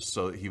brothers.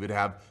 So he would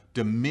have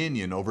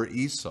dominion over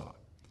Esau.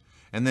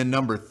 And then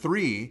number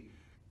three,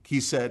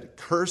 he said,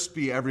 cursed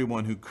be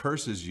everyone who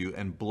curses you,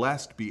 and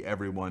blessed be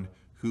everyone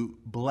who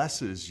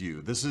blesses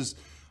you. This is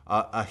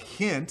a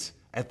hint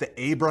at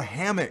the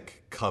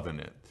Abrahamic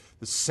covenant.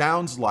 This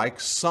sounds like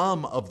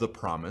some of the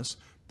promise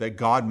that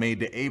God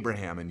made to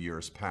Abraham in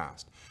years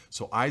past.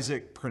 So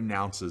Isaac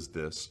pronounces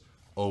this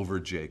over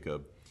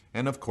Jacob.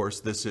 And of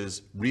course, this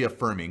is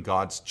reaffirming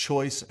God's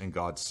choice and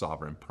God's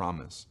sovereign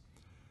promise.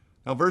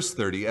 Now, verse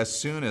 30, as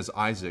soon as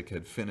Isaac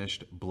had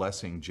finished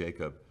blessing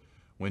Jacob,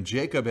 when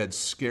Jacob had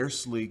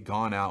scarcely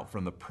gone out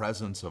from the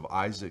presence of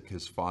Isaac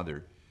his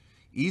father,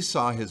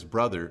 Esau his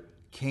brother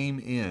came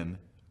in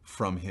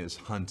from his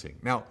hunting.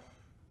 Now,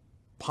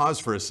 pause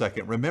for a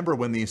second. Remember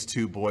when these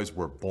two boys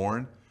were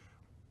born?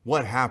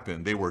 What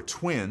happened? They were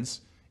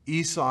twins.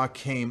 Esau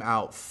came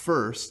out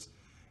first.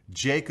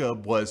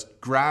 Jacob was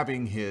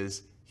grabbing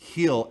his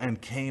heel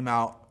and came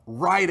out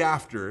right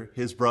after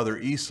his brother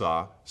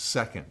Esau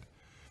second.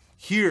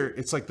 Here,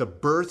 it's like the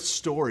birth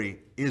story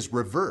is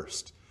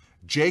reversed.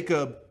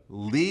 Jacob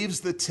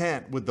leaves the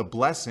tent with the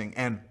blessing,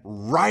 and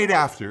right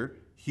after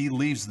he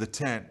leaves the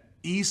tent,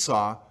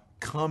 Esau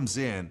comes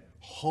in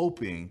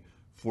hoping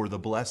for the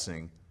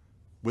blessing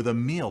with a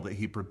meal that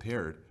he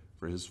prepared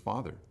for his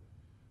father.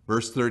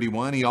 Verse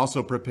 31, he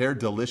also prepared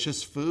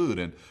delicious food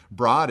and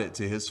brought it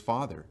to his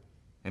father.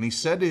 And he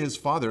said to his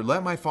father,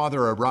 let my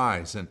father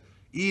arise and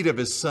Eat of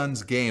his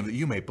son's game, that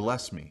you may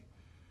bless me."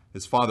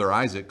 His father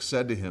Isaac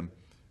said to him,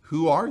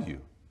 "Who are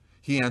you?"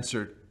 He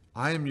answered,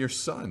 "I am your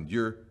son,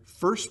 your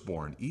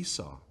firstborn,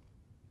 Esau."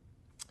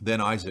 Then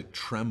Isaac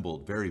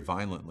trembled very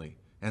violently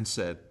and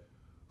said,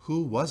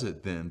 "Who was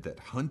it then that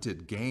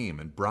hunted game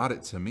and brought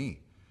it to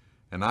me?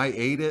 And I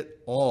ate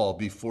it all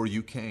before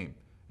you came,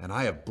 and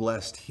I have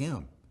blessed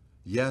him.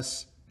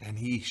 Yes, and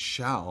he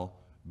shall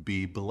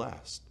be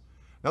blessed."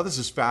 Now, this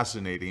is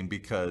fascinating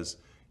because,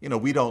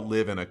 we don't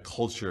live in a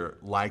culture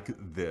like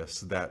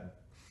this that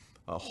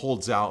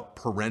holds out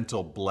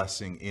parental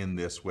blessing in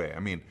this way. I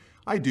mean,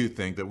 I do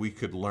think that we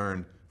could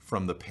learn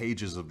from the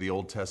pages of the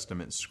Old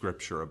Testament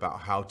scripture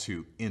about how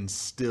to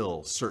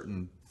instill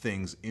certain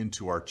things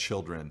into our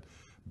children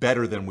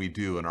better than we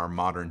do in our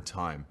modern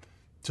time,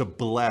 to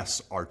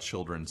bless our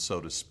children,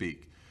 so to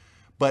speak.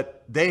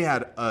 But they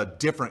had a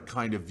different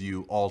kind of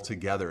view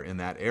altogether in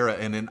that era.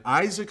 And in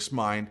Isaac's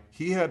mind,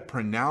 he had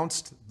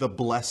pronounced the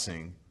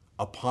blessing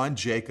upon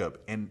Jacob,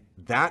 and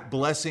that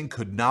blessing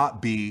could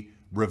not be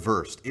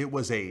reversed. It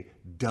was a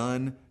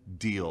done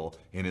deal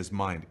in his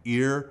mind,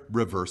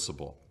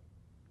 irreversible.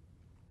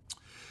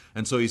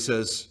 And so he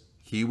says,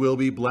 he will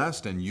be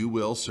blessed and you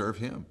will serve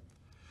him.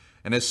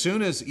 And as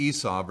soon as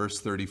Esau, verse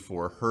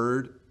 34,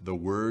 heard the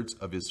words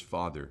of his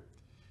father,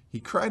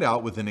 he cried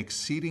out with an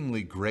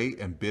exceedingly great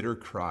and bitter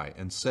cry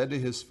and said to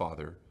his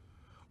father,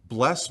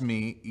 "Bless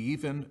me,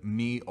 even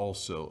me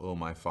also, O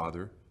my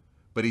father."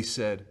 But he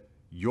said,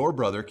 "Your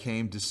brother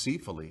came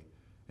deceitfully,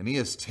 and he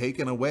has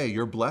taken away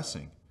your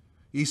blessing."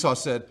 Esau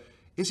said,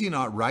 "Is he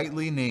not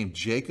rightly named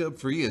Jacob?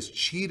 For he has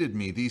cheated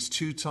me these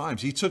 2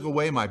 times. He took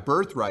away my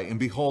birthright, and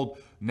behold,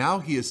 now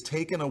he has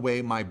taken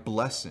away my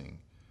blessing."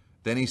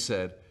 Then he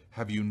said,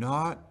 "Have you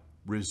not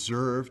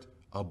reserved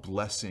a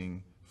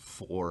blessing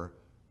for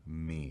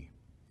me?"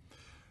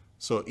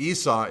 So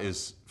Esau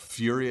is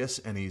furious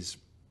and he's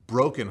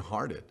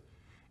brokenhearted.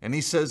 And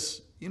he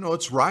says,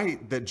 it's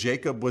right that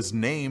Jacob was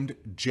named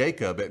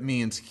Jacob. It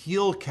means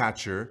heel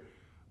catcher,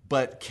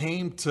 but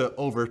came to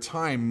over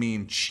time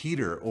mean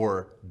cheater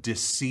or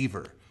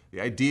deceiver.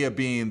 The idea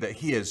being that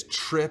he has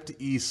tripped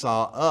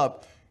Esau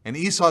up. And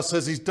Esau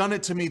says he's done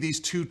it to me these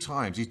 2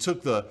 times. He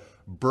took the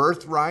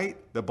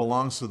birthright that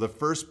belongs to the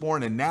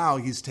firstborn, and now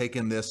he's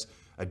taken this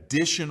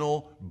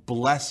additional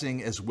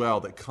blessing as well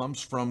that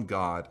comes from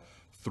God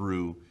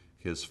through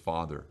his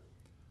father.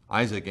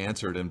 Isaac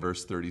answered in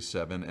verse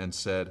 37 and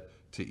said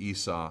to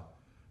Esau,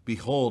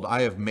 "Behold,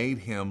 I have made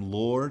him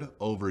lord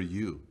over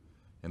you,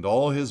 and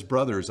all his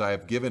brothers I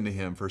have given to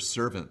him for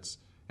servants,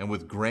 and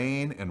with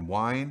grain and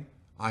wine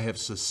I have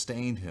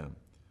sustained him.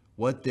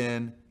 What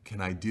then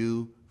can I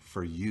do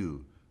for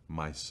you,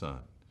 my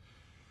son?"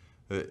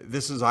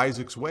 This is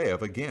Isaac's way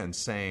of, again,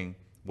 saying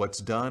what's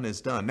done is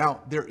done.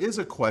 Now, there is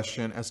a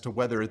question as to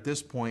whether at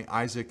this point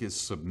Isaac is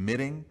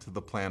submitting to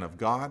the plan of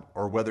God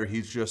or whether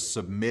he's just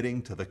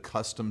submitting to the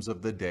customs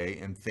of the day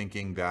and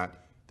thinking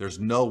that there's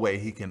no way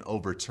he can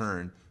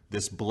overturn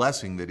this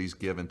blessing that he's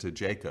given to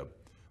Jacob.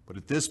 But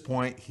at this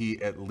point,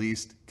 he at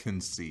least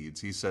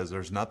concedes. He says,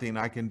 there's nothing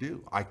I can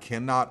do. I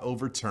cannot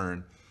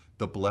overturn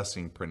the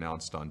blessing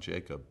pronounced on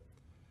Jacob.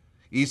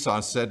 Esau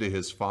said to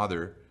his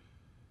father,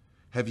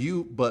 "Have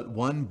you but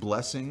one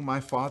blessing,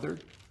 my father?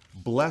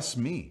 Bless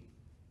me,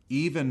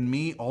 even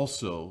me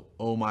also,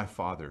 O my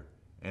father."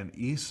 And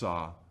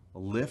Esau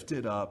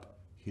lifted up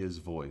his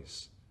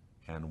voice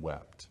and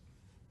wept.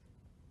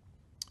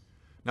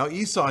 Now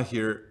Esau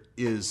here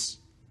is,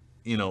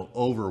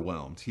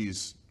 overwhelmed.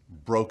 He's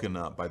broken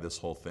up by this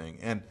whole thing.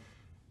 And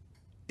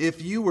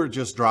if you were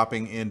just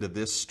dropping into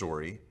this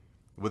story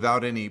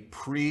without any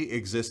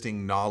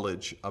pre-existing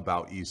knowledge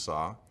about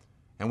Esau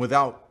and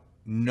without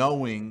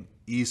knowing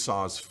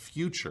Esau's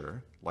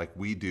future, like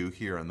we do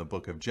here in the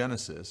book of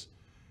Genesis,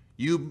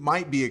 you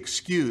might be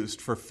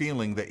excused for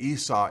feeling that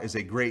Esau is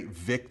a great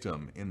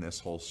victim in this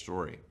whole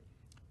story.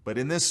 But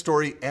in this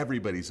story,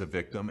 everybody's a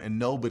victim and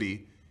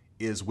nobody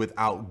is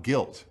without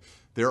guilt.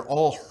 They're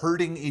all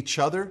hurting each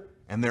other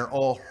and they're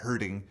all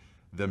hurting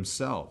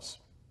themselves.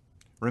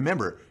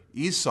 Remember,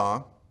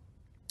 Esau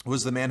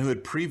was the man who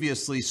had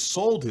previously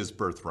sold his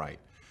birthright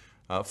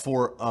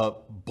for a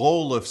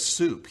bowl of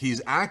soup.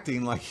 He's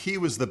acting like he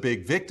was the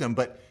big victim,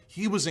 but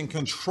he was in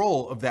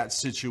control of that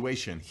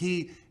situation.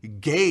 He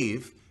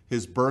gave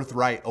his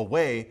birthright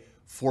away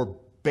for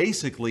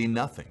basically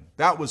nothing.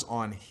 That was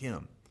on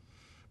him.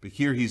 But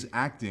here he's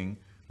acting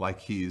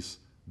like he's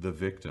the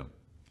victim.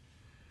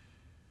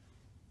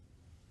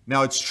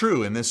 Now, it's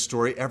true in this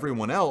story,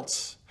 everyone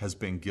else has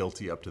been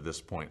guilty up to this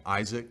point.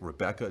 Isaac,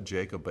 Rebekah,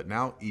 Jacob, but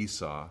now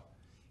Esau,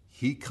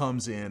 he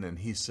comes in and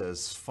he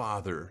says,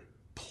 "Father,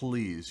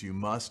 please, you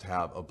must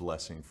have a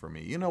blessing for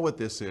me." You know what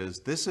this is?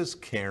 This is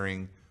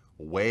caring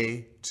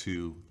way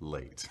too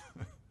late.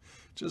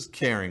 Just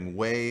caring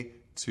way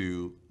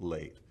too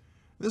late.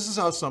 This is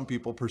how some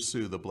people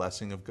pursue the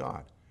blessing of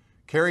God.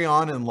 Carry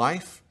on in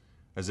life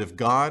as if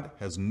God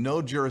has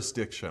no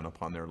jurisdiction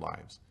upon their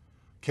lives.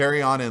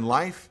 Carry on in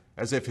life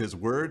as if his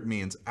word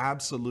means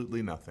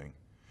absolutely nothing.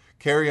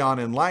 Carry on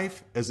in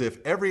life as if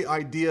every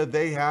idea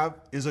they have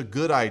is a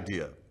good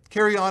idea.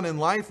 carry on in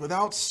life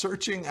without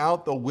searching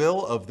out the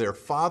will of their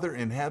Father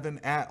in heaven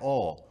at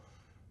all.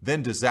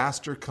 Then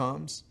disaster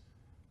comes,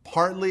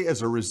 partly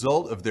as a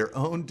result of their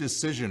own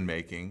decision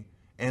making,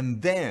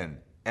 and then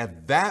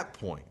at that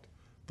point,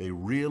 they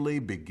really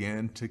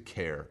begin to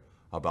care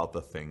about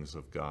the things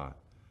of God.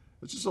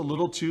 It's just a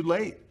little too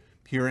late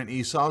here in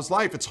Esau's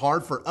life. It's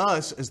hard for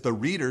us as the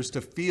readers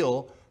to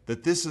feel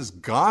that this is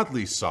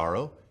godly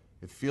sorrow.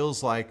 It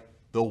feels like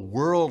the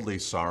worldly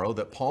sorrow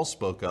that Paul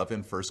spoke of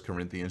in 1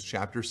 Corinthians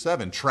chapter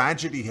 7.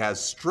 Tragedy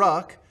has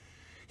struck.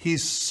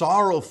 He's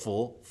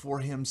sorrowful for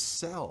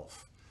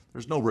himself.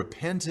 There's no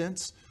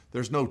repentance.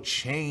 There's no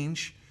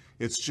change.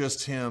 It's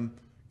just him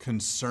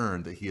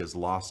concerned that he has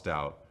lost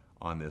out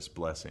on this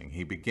blessing.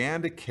 He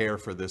began to care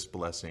for this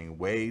blessing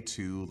way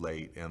too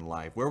late in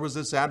life. Where was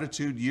this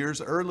attitude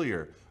years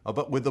earlier?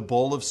 But with a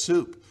bowl of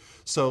soup.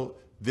 So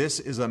this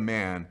is a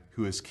man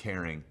who is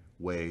caring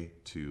way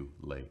too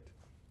late.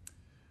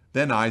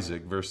 Then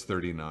Isaac, verse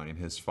 39,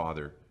 his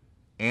father,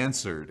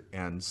 answered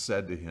and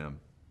said to him,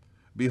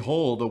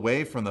 Behold,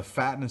 away from the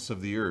fatness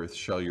of the earth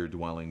shall your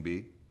dwelling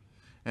be,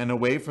 and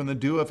away from the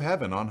dew of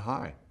heaven on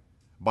high.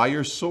 By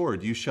your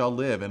sword you shall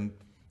live, and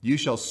you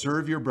shall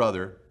serve your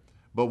brother.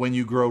 But when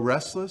you grow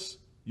restless,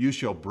 you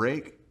shall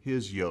break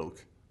his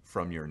yoke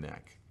from your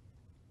neck.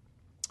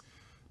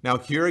 Now,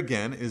 here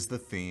again is the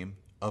theme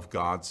of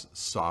God's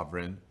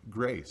sovereign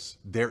grace.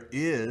 There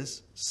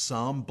is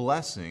some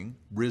blessing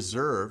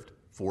reserved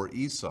for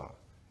Esau.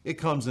 It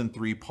comes in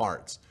three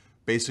parts.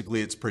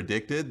 Basically, it's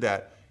predicted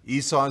that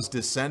Esau's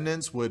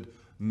descendants would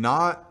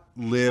not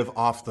live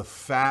off the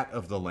fat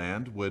of the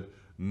land, would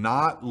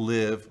not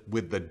live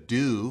with the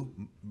dew,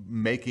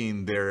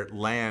 making their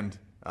land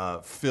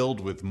filled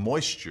with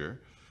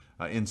moisture.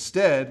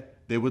 Instead,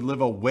 they would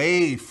live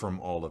away from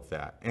all of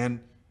that.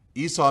 And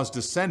Esau's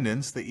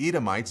descendants, the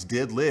Edomites,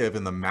 did live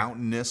in the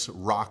mountainous,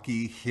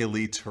 rocky,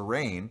 hilly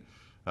terrain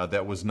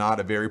that was not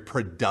a very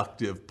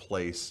productive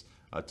place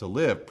to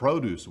live,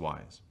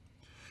 produce-wise.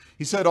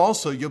 He said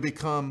also, you'll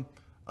become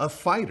a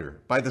fighter.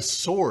 By the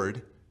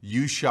sword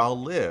you shall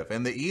live.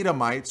 And the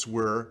Edomites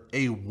were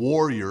a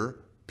warrior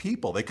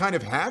people. They kind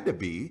of had to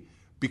be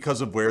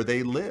because of where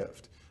they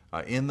lived.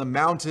 In the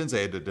mountains,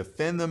 they had to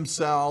defend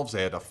themselves,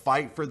 they had to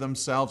fight for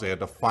themselves, they had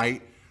to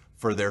fight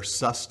for their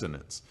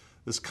sustenance.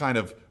 This kind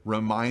of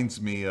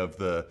reminds me of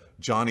the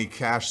Johnny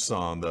Cash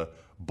song, The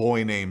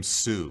Boy Named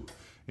Sue.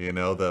 You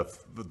know,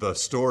 the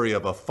story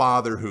of a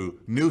father who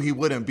knew he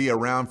wouldn't be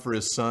around for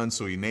his son,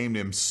 so he named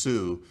him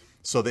Sue,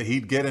 so that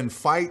he'd get in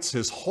fights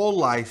his whole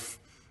life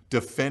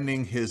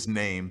defending his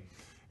name.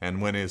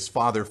 And when his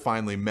father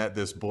finally met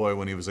this boy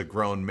when he was a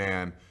grown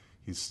man,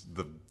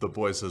 the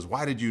boy says,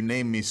 why did you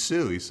name me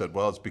Sue? He said,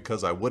 well, it's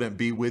because I wouldn't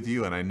be with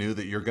you and I knew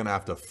that you're going to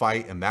have to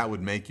fight and that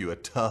would make you a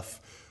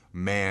tough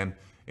man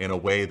in a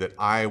way that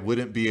I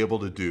wouldn't be able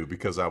to do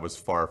because I was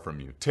far from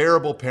you.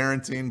 Terrible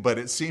parenting, but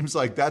it seems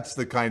like that's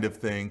the kind of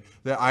thing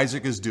that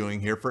Isaac is doing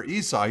here for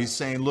Esau. He's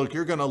saying, look,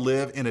 you're going to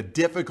live in a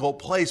difficult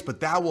place, but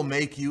that will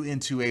make you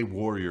into a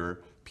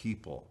warrior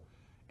people.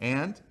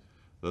 And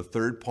the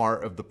third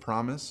part of the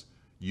promise,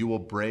 you will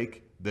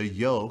break the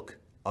yoke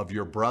of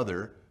your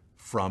brother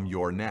from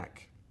your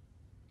neck.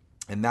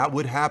 And that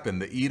would happen.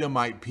 The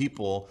Edomite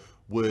people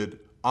would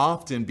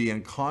often be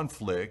in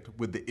conflict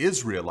with the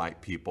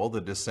Israelite people, the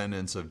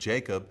descendants of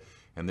Jacob,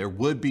 and there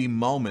would be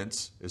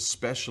moments,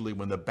 especially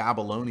when the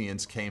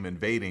Babylonians came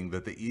invading,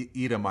 that the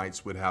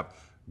Edomites would have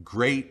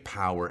great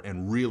power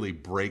and really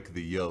break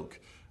the yoke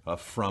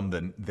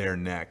from their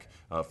neck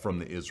from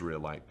the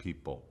Israelite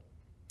people.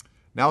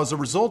 Now, as a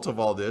result of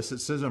all this,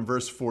 it says in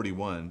verse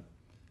 41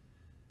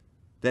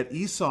 that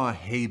Esau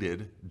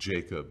hated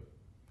Jacob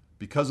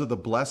because of the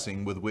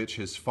blessing with which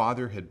his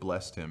father had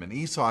blessed him. And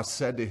Esau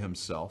said to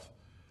himself,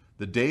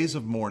 the days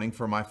of mourning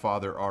for my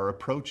father are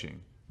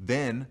approaching.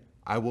 Then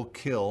I will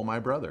kill my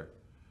brother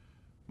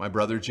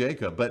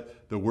Jacob.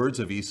 But the words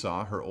of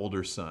Esau, her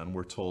older son,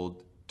 were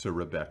told to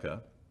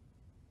Rebekah.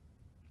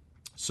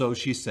 So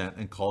she sent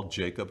and called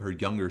Jacob, her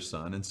younger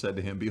son, and said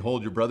to him,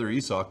 behold, your brother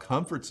Esau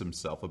comforts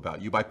himself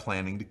about you by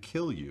planning to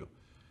kill you.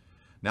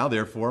 Now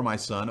therefore, my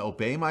son,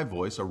 obey my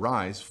voice,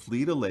 arise,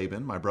 flee to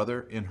Laban, my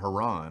brother in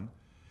Haran,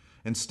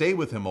 and stay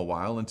with him a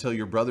while until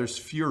your brother's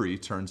fury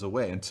turns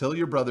away, until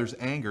your brother's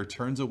anger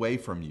turns away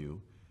from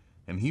you,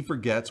 and he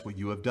forgets what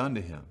you have done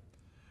to him.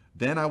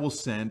 Then I will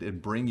send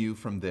and bring you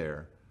from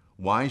there.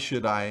 Why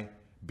should I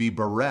be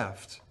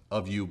bereft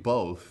of you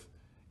both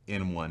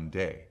in one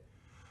day?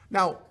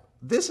 Now,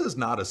 this is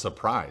not a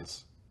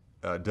surprise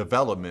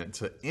development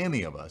to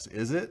any of us,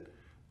 is it?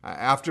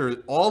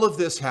 After all of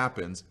this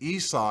happens,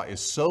 Esau is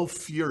so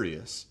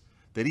furious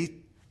that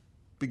he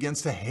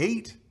begins to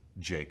hate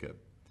Jacob.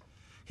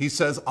 He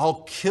says,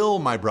 I'll kill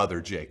my brother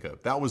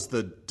Jacob. That was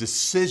the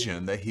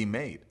decision that he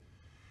made.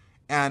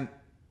 And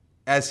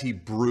as he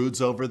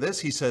broods over this,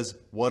 he says,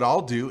 what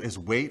I'll do is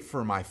wait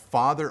for my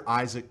father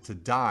Isaac to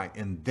die,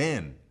 and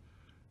then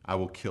I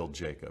will kill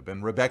Jacob.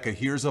 And Rebekah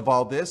hears of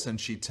all this, and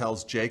she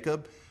tells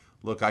Jacob,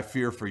 look, I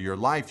fear for your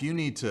life. You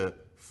need to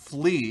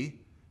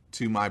flee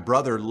to my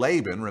brother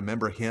Laban.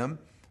 Remember him,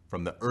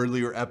 from the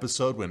earlier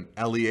episode when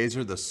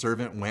Eliezer, the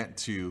servant, went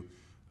to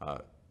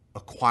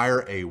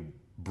acquire a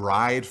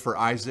bride for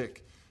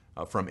Isaac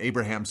from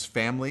Abraham's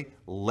family.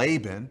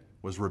 Laban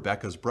was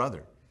Rebekah's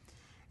brother.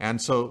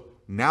 And so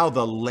now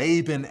the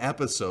Laban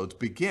episodes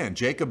begin.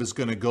 Jacob is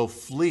going to go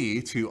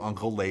flee to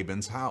Uncle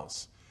Laban's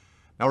house.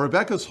 Now,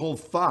 Rebekah's whole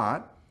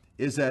thought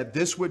is that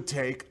this would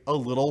take a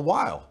little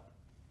while.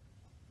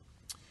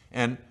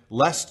 And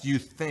lest you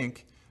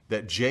think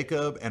that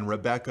Jacob and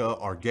Rebekah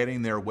are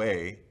getting their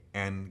way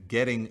and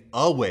getting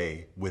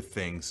away with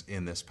things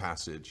in this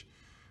passage,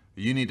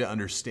 you need to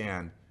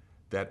understand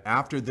that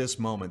after this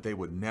moment, they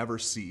would never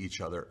see each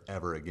other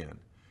ever again.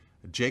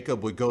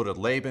 Jacob would go to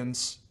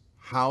Laban's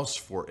house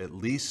for at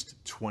least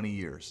 20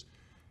 years,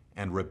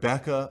 and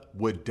Rebekah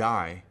would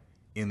die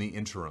in the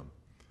interim.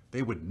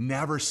 They would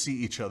never see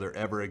each other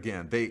ever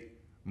again. They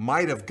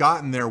might have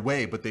gotten their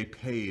way, but they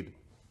paid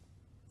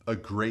a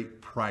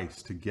great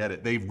price to get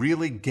it. They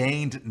really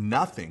gained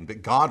nothing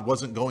that God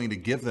wasn't going to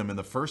give them in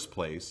the first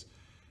place,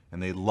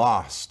 and they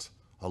lost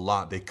a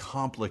lot. They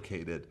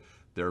complicated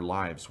their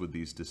lives with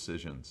these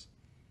decisions.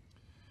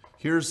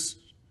 Here's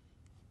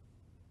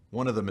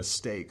one of the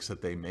mistakes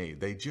that they made.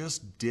 They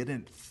just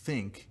didn't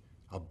think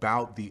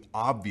about the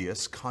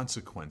obvious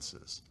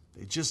consequences.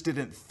 They just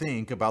didn't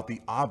think about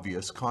the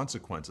obvious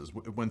consequences.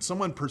 When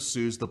someone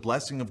pursues the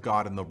blessing of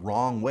God in the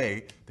wrong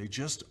way, they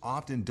just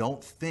often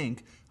don't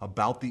think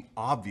about the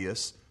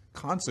obvious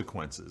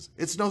consequences.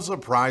 It's no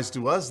surprise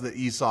to us that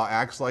Esau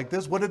acts like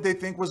this. What did they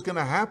think was going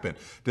to happen?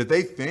 Did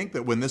they think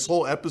that when this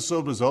whole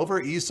episode was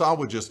over, Esau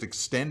would just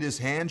extend his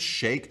hand,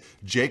 shake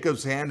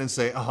Jacob's hand, and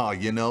say,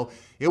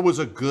 it was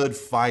a good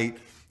fight.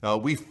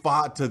 We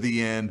fought to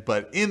the end,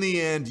 but in the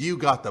end, you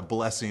got the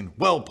blessing.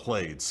 Well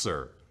played,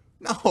 sir.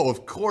 No,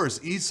 of course,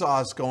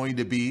 Esau is going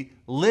to be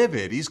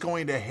livid. He's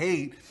going to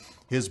hate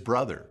his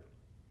brother.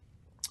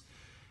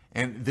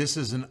 And this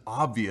is an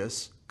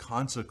obvious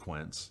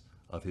consequence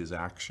of his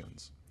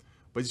actions.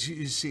 But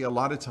you see, a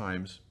lot of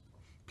times,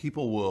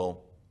 people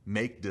will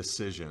make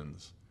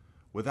decisions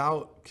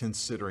without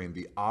considering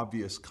the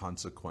obvious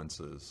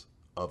consequences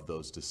of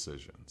those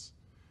decisions.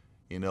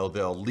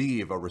 They'll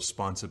leave a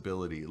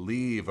responsibility,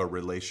 leave a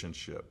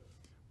relationship,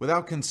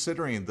 without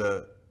considering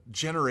the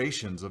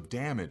generations of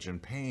damage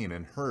and pain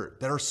and hurt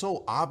that are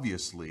so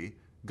obviously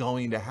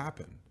going to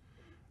happen.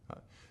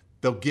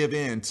 They'll give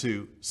in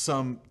to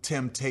some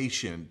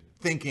temptation,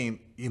 thinking,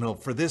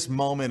 for this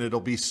moment it'll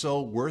be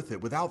so worth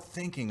it, without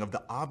thinking of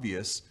the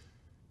obvious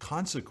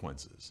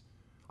consequences.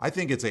 I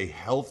think it's a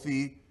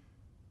healthy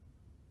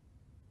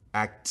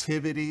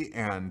activity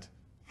and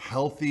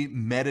healthy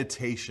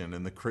meditation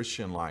in the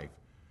Christian life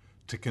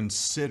to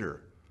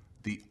consider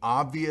the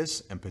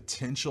obvious and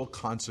potential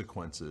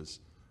consequences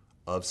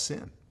of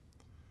sin.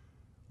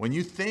 When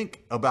you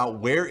think about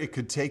where it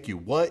could take you,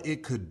 what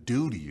it could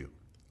do to you,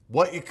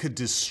 what it could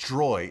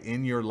destroy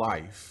in your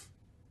life,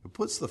 it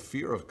puts the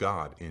fear of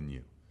God in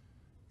you.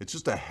 It's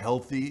just a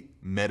healthy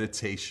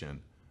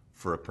meditation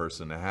for a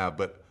person to have.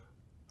 But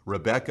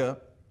Rebekah,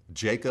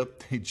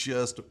 Jacob, they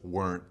just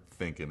weren't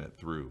thinking it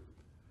through.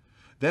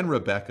 Then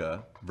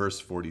Rebekah, verse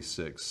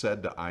 46,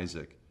 said to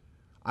Isaac,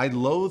 I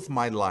loathe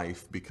my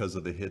life because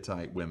of the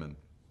Hittite women.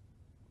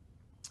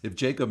 If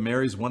Jacob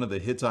marries one of the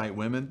Hittite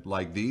women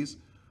like these,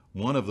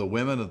 one of the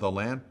women of the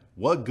land,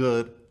 what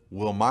good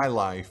will my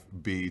life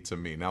be to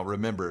me? Now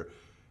remember,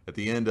 at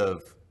the end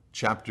of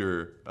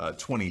chapter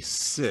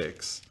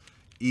 26,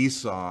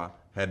 Esau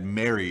had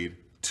married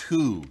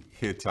 2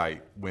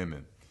 Hittite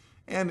women.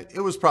 And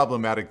it was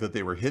problematic that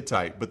they were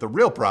Hittite, but the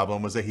real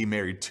problem was that he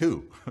married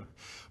 2.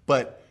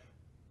 But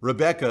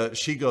Rebekah,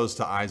 she goes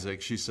to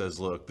Isaac. She says,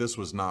 look, this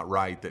was not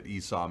right that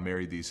Esau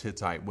married these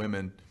Hittite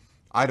women.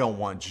 I don't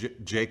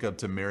want Jacob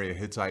to marry a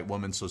Hittite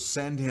woman, so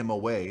send him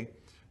away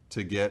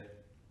to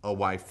get a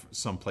wife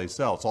someplace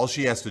else. All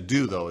she has to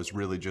do, though, is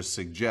really just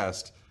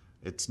suggest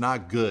it's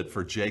not good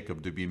for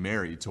Jacob to be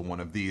married to one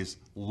of these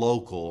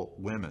local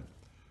women.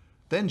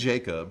 Then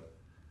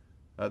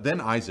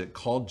Isaac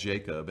called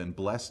Jacob and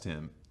blessed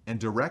him and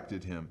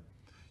directed him,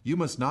 you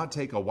must not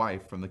take a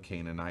wife from the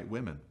Canaanite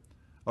women.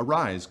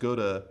 Arise, go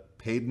to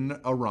Padan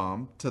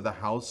Aram, to the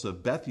house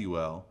of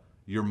Bethuel,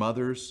 your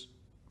mother's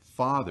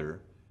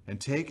father, and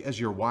take as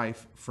your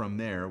wife from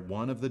there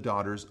one of the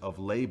daughters of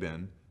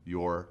Laban,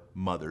 your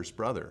mother's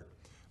brother.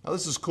 Now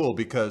this is cool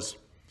because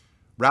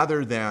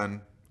rather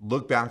than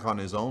look back on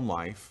his own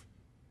life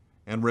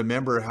and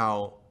remember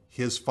how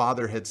his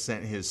father had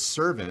sent his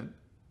servant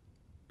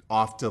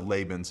off to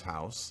Laban's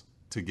house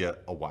to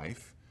get a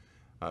wife,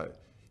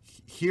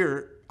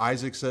 here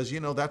Isaac says,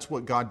 that's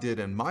what God did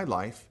in my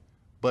life,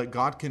 but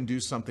God can do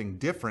something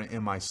different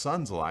in my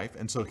son's life.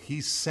 And so he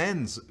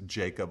sends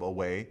Jacob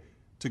away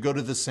to go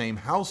to the same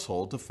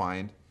household to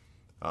find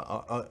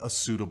a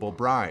suitable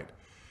bride.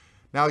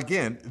 Now,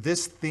 again,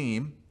 this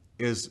theme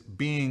is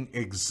being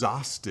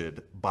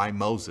exhausted by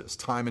Moses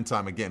time and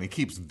time again. He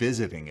keeps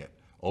visiting it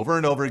over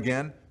and over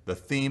again. The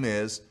theme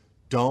is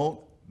don't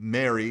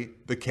marry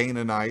the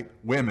Canaanite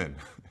women.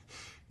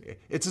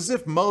 It's as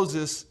if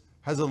Moses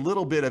has a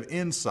little bit of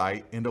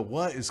insight into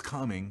what is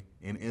coming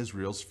in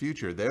Israel's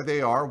future. There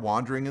they are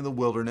wandering in the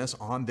wilderness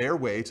on their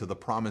way to the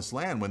promised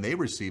land when they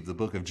receive the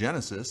book of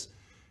Genesis.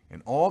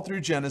 And all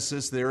through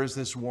Genesis, there is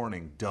this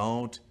warning: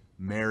 don't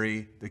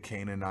marry the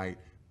Canaanite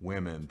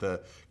women.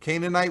 The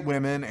Canaanite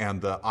women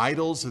and the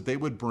idols that they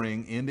would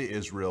bring into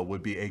Israel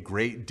would be a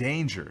great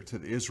danger to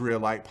the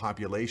Israelite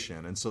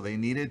population. And so they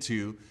needed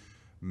to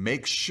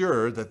make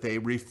sure that they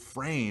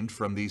refrained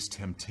from these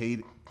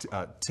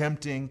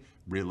tempting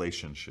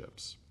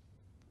relationships.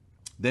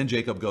 Then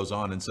Jacob goes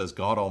on and says,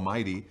 God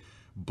Almighty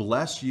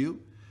bless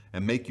you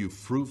and make you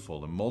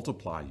fruitful and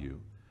multiply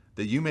you,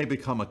 that you may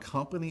become a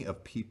company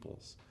of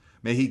peoples.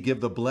 May he give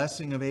the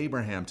blessing of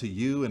Abraham to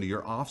you and to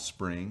your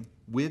offspring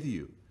with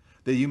you,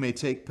 that you may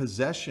take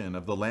possession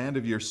of the land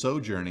of your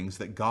sojournings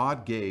that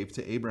God gave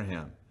to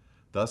Abraham.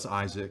 Thus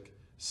Isaac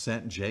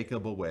sent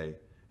Jacob away,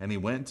 and he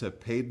went to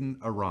Padan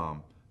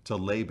Aram, to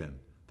Laban,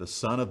 the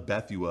son of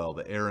Bethuel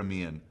the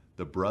Aramean,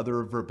 the brother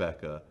of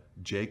Rebekah,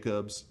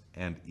 Jacob's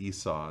and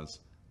Esau's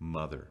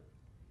mother.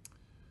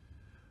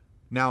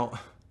 Now,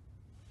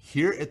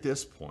 here at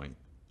this point,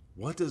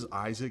 what does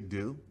Isaac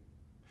do?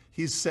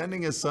 He's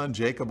sending his son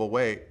Jacob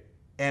away,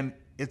 and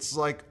it's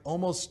like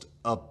almost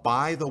a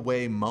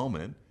by-the-way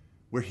moment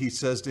where he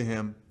says to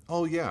him,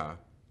 oh yeah,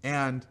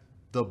 and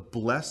the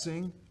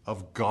blessing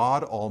of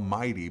God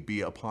Almighty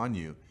be upon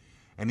you.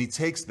 And he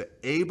takes the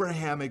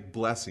Abrahamic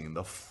blessing,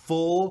 the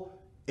full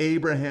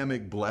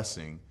Abrahamic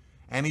blessing,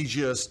 and he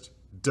just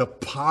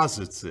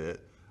deposits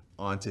it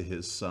onto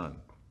his son.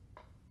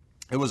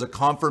 It was a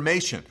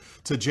confirmation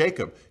to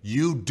Jacob.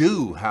 You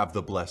do have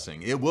the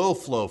blessing. It will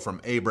flow from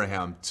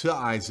Abraham to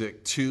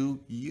Isaac to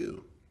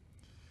you.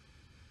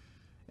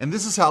 And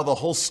this is how the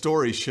whole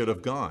story should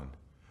have gone.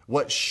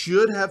 What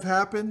should have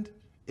happened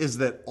is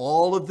that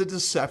all of the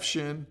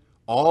deception,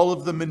 all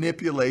of the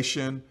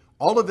manipulation,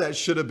 all of that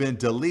should have been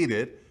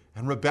deleted,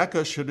 and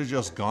Rebekah should have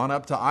just gone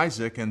up to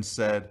Isaac and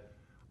said,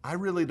 I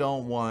really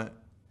don't want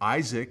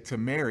Isaac to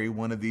marry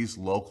one of these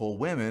local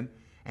women.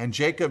 And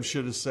Jacob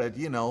should have said,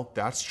 you know,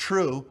 that's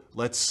true.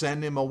 Let's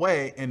send him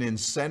away. And in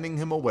sending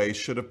him away,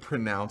 should have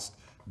pronounced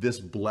this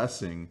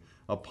blessing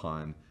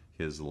upon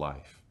his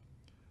life.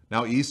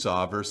 Now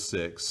Esau, verse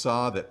 6,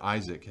 saw that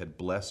Isaac had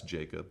blessed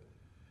Jacob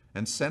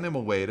and sent him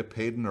away to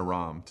Padan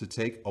Aram to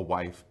take a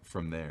wife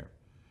from there.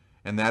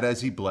 And that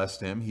as he blessed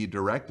him, he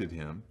directed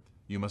him,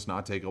 you must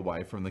not take a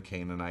wife from the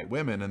Canaanite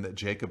women, and that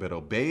Jacob had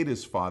obeyed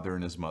his father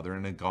and his mother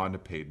and had gone to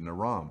Padan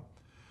Aram.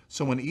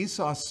 So when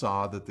Esau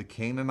saw that the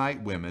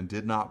Canaanite women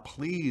did not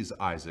please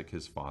Isaac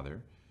his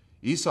father,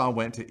 Esau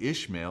went to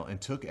Ishmael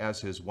and took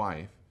as his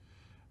wife,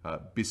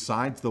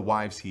 besides the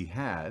wives he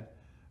had,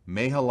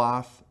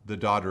 Mahalath, the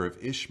daughter of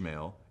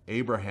Ishmael,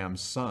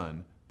 Abraham's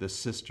son, the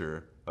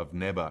sister of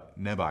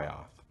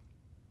Nebaioth.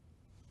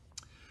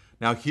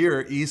 Now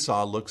here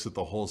Esau looks at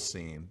the whole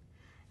scene,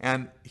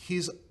 and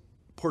he's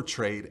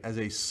portrayed as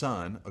a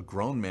son, a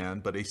grown man,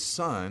 but a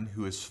son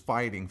who is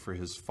fighting for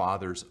his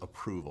father's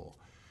approval.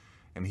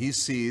 And he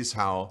sees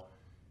how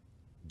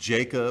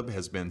Jacob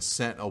has been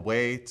sent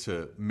away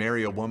to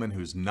marry a woman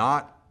who's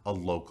not a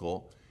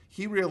local.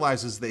 He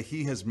realizes that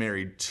he has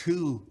married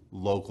two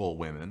local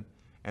women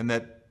and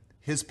that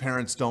his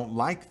parents don't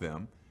like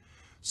them.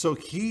 So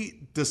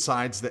he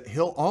decides that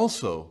he'll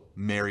also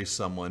marry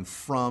someone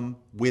from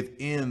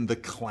within the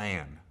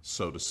clan,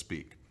 so to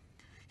speak.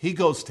 He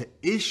goes to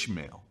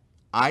Ishmael,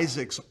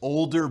 Isaac's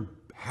older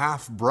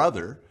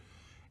half-brother,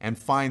 and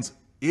finds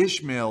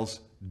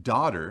Ishmael's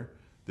daughter,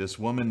 this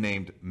woman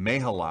named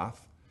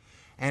Mahalath,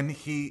 and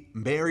he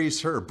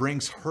marries her,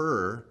 brings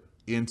her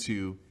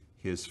into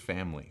his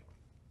family.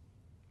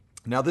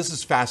 Now, this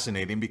is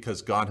fascinating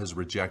because God has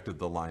rejected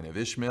the line of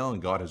Ishmael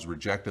and God has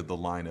rejected the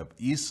line of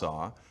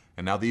Esau,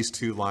 and now these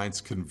two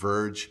lines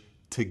converge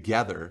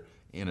together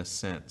in a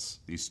sense,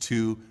 these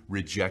two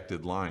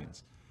rejected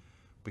lines.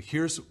 But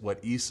here's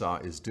what Esau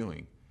is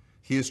doing.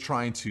 He is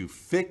trying to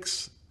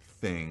fix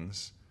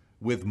things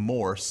with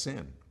more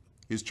sin.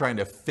 He's trying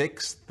to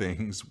fix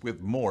things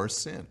with more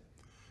sin.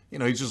 You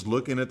know, he's just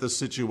looking at the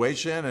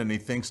situation and he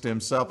thinks to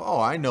himself, oh,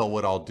 I know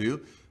what I'll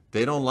do.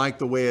 They don't like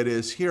the way it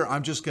is here.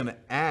 I'm just going to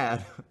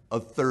add a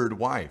third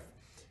wife.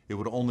 It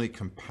would only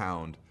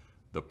compound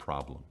the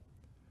problem.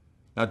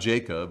 Now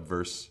Jacob,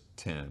 verse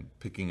 10,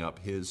 picking up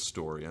his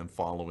story and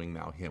following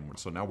now him.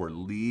 So now we're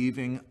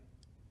leaving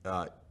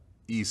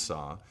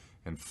Esau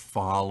and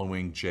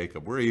following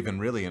Jacob. We're even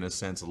really, in a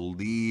sense,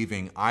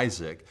 leaving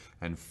Isaac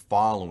and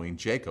following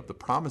Jacob. The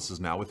promise is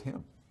now with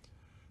him.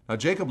 Now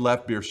Jacob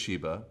left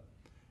Beersheba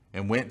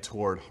and went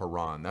toward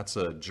Haran. That's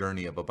a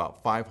journey of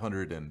about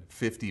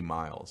 550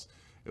 miles.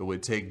 It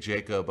would take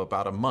Jacob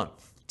about a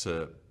month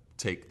to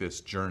take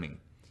this journey.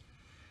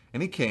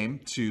 And he came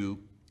to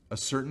a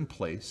certain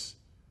place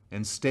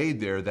and stayed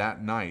there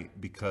that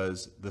night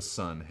because the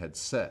sun had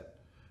set,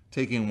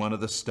 taking one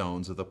of the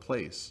stones of the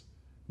place.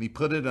 And he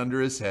put it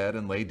under his head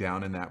and lay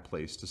down in that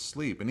place to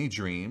sleep. And he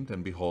dreamed,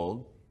 and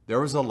behold,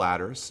 there was a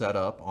ladder set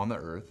up on the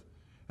earth,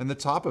 and the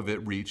top of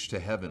it reached to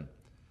heaven.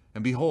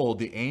 And behold,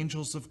 the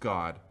angels of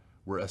God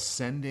were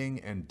ascending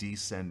and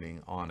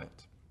descending on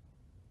it.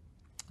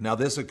 Now,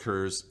 this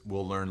occurs,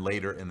 we'll learn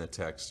later in the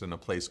text, in a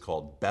place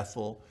called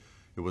Bethel.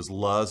 It was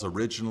Luz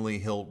originally.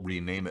 He'll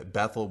rename it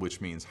Bethel,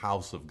 which means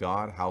house of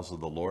God, house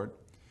of the Lord.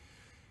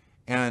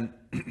 And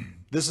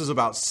this is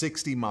about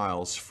 60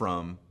 miles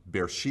from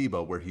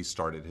Beersheba, where he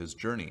started his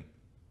journey.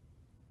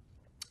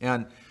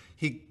 And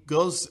he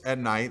goes at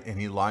night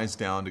and he lies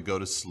down to go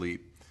to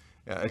sleep.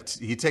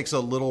 He takes a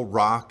little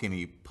rock and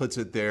he puts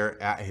it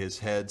there at his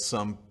head.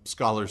 Some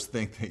scholars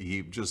think that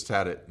he just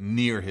had it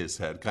near his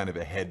head, kind of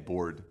a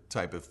headboard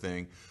type of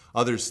thing.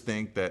 Others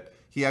think that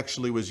he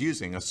actually was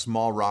using a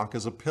small rock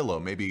as a pillow,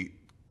 maybe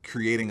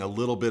creating a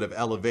little bit of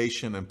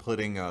elevation and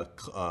putting a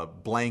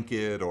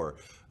blanket or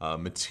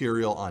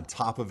material on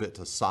top of it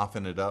to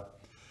soften it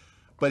up.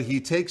 But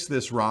he takes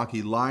this rock,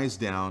 he lies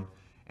down,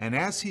 and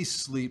as he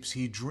sleeps,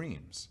 he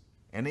dreams.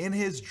 And in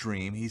his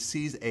dream, he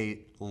sees a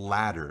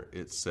ladder,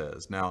 it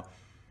says. Now,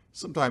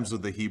 sometimes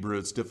with the Hebrew,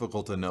 it's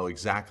difficult to know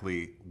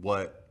exactly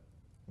what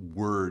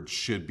word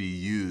should be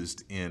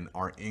used in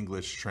our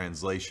English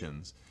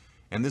translations.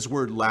 And this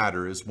word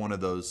ladder is one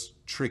of those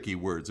tricky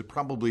words. It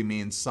probably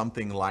means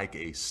something like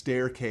a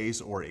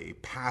staircase or a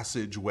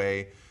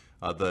passageway.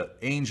 The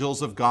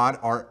angels of God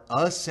are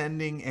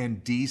ascending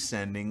and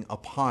descending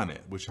upon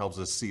it, which helps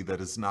us see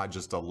that it's not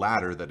just a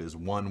ladder that is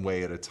one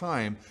way at a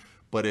time,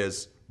 but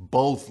is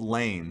both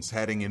lanes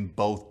heading in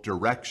both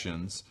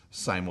directions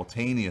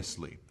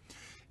simultaneously.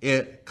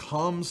 It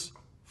comes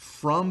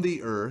from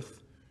the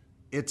earth,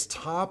 its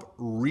top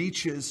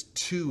reaches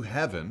to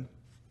heaven,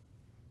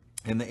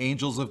 and the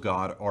angels of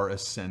God are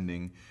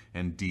ascending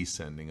and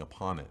descending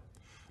upon it.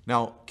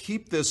 Now,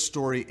 keep this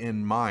story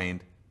in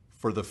mind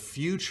for the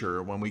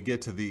future when we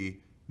get to the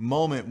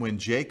moment when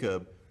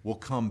Jacob will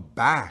come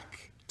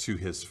back to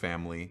his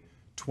family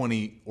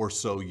 20 or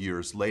so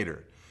years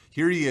later.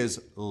 Here he is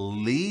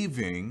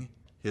leaving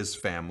his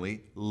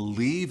family,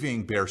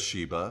 leaving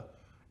Beersheba,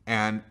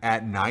 and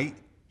at night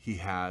he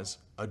has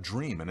a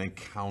dream, an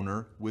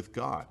encounter with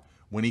God.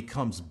 When he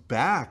comes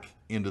back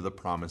into the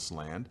promised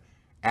land,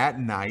 at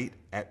night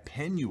at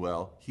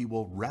Penuel, he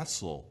will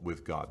wrestle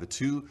with God. The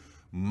two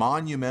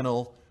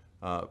monumental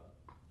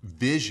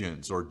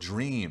visions or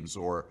dreams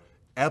or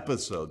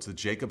episodes that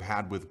Jacob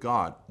had with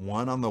God,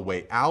 one on the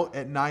way out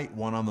at night,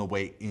 one on the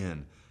way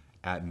in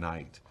at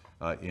night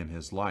in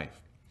his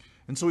life.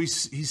 And so he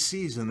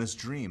sees in this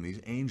dream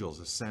these angels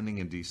ascending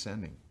and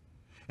descending.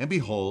 And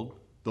behold,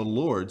 the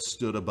Lord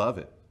stood above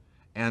it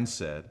and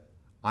said,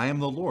 I am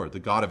the Lord, the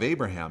God of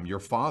Abraham, your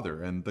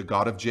father, and the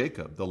God of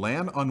Jacob. The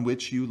land on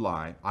which you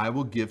lie, I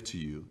will give to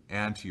you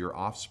and to your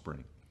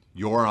offspring.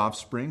 Your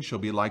offspring shall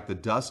be like the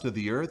dust of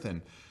the earth,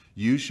 and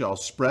you shall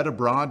spread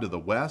abroad to the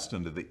west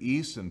and to the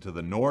east and to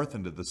the north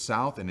and to the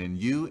south, and in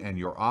you and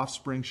your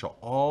offspring shall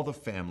all the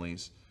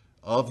families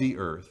of the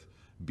earth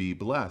be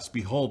blessed.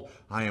 Behold,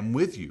 I am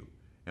with you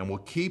and will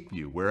keep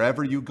you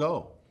wherever you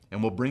go,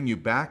 and will bring you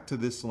back to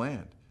this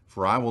land.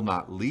 For I will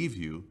not leave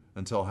you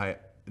until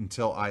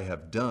I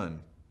have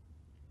done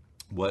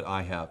what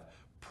I have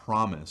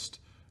promised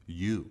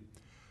you.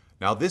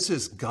 Now, this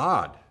is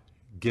God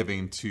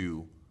giving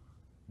to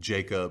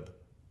Jacob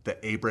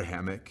the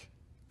Abrahamic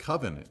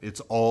covenant.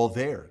 It's all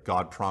there.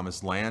 God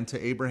promised land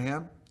to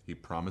Abraham. He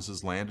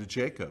promises land to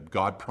Jacob.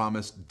 God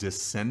promised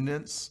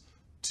descendants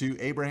to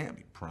Abraham.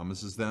 He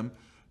promises them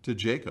to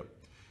Jacob.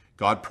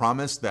 God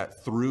promised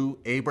that through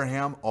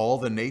Abraham, all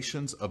the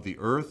nations of the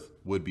earth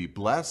would be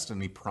blessed, and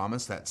he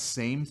promised that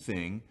same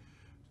thing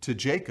to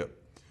Jacob.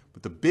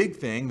 But the big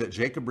thing that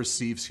Jacob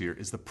receives here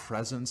is the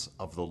presence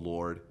of the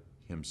Lord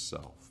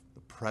himself.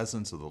 The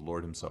presence of the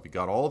Lord himself. He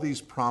got all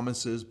these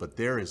promises, but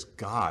there is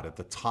God at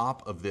the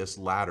top of this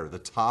ladder, the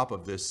top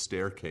of this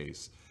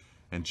staircase,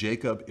 and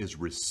Jacob is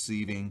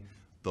receiving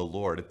the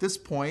Lord. At this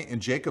point in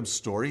Jacob's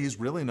story, he's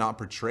really not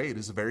portrayed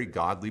as a very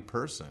godly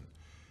person.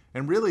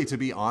 And really, to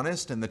be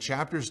honest, in the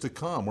chapters to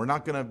come, we're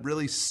not going to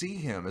really see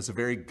him as a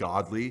very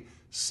godly,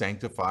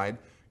 sanctified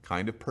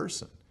kind of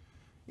person.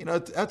 You know,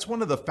 that's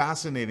one of the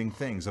fascinating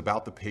things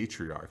about the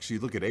patriarchs. You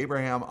look at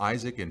Abraham,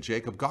 Isaac, and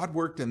Jacob. God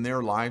worked in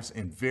their lives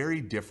in very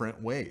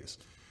different ways.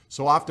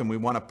 So often we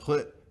want to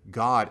put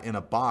God in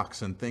a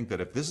box and think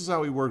that if this is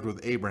how he worked with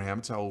Abraham,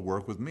 it's how he'll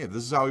work with me. If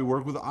this is how he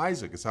worked with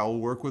Isaac, it's how he'll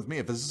work with me.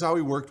 If this is how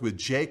he worked with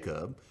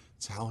Jacob,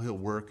 it's how he'll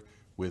work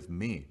with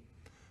me.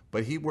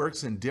 But he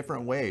works in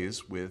different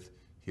ways with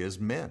his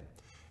men.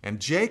 And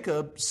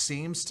Jacob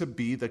seems to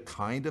be the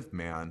kind of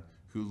man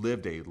who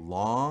lived a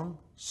long,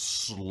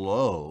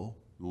 slow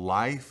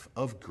life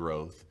of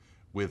growth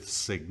with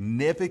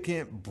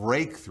significant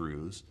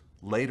breakthroughs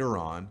later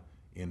on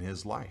in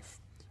his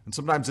life. And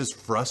sometimes this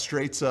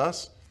frustrates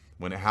us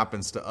when it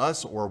happens to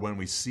us or when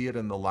we see it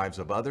in the lives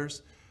of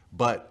others.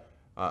 But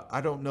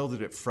I don't know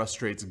that it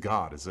frustrates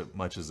God as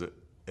much as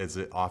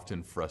it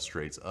often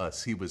frustrates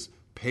us. He was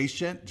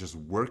patient, just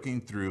working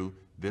through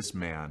this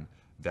man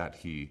that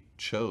he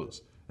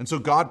chose. And so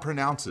God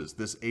pronounces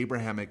this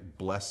Abrahamic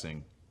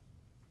blessing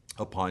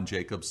upon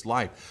Jacob's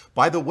life.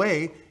 By the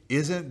way,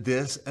 isn't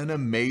this an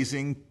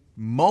amazing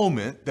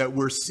moment that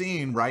we're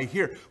seeing right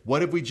here?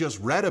 What have we just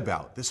read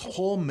about? This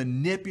whole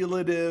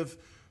manipulative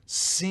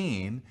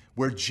scene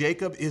where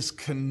Jacob is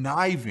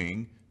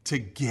conniving to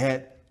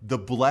get the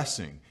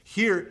blessing.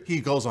 Here, he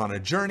goes on a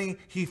journey.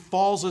 He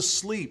falls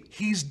asleep.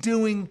 He's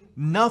doing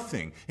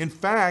nothing. In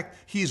fact,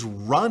 he's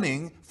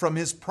running from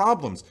his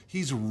problems.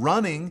 He's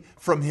running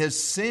from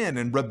his sin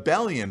and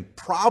rebellion,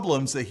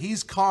 problems that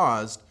he's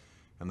caused.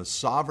 And the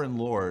sovereign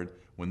Lord,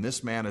 when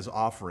this man is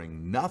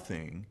offering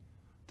nothing,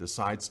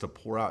 decides to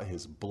pour out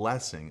his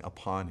blessing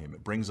upon him.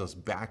 It brings us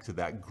back to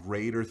that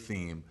greater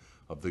theme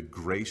of the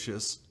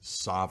gracious,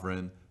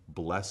 sovereign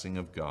blessing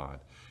of God.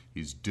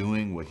 He's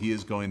doing what he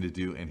is going to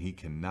do, and he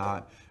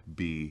cannot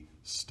be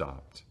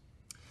stopped.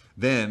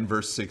 Then,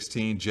 verse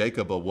 16,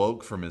 Jacob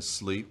awoke from his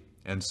sleep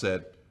and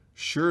said,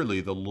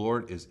 "Surely the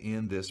Lord is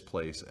in this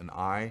place, and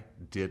I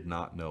did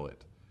not know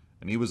it."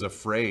 And he was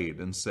afraid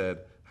and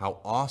said,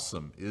 "How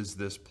awesome is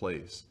this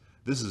place!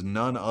 This is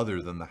none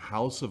other than the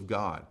house of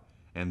God,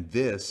 and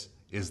this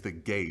is the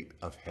gate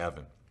of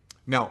heaven."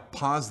 Now,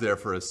 pause there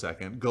for a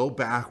second. Go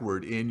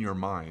backward in your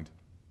mind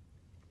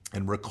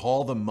and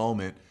recall the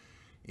moment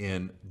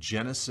in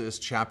Genesis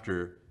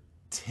chapter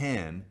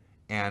 10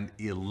 and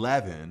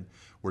 11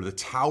 where the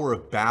Tower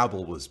of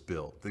Babel was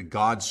built. That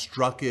God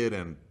struck it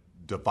and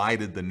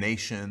divided the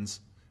nations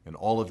and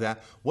all of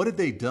that. What had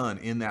they done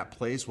in that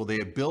place? Well, they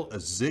had built a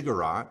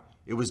ziggurat.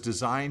 It was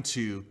designed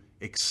to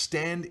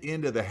extend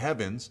into the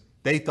heavens.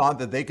 They thought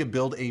that they could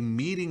build a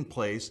meeting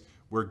place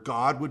where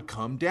God would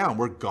come down,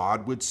 where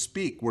God would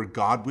speak, where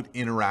God would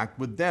interact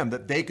with them,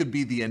 that they could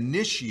be the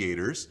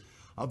initiators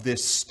of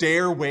this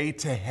stairway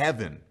to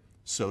heaven,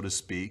 so to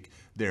speak,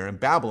 there in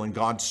Babel. And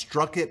God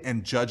struck it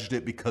and judged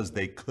it because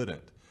they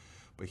couldn't.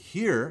 But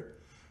here,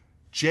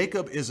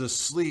 Jacob is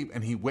asleep,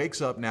 and he wakes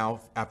up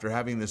now after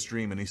having this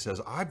dream, and he says,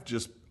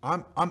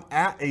 I'm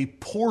at a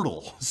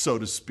portal, so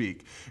to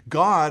speak.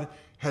 God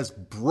has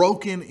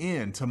broken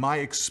into my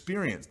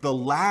experience. The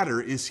ladder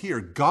is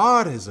here.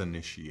 God has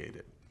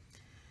initiated.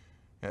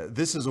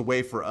 This is a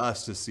way for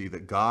us to see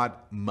that God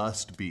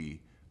must be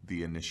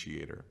the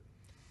initiator.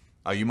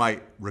 You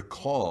might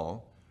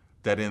recall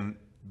that in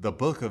the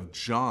book of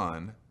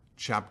John,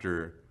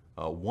 chapter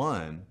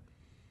 1,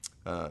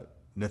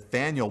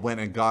 Nathanael went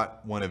and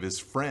got one of his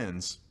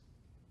friends.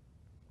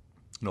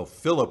 No,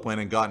 Philip went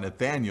and got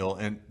Nathanael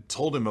and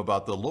told him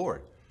about the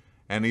Lord.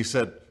 And he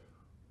said,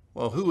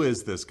 "Well, who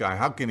is this guy?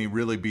 How can he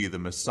really be the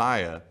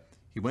Messiah?"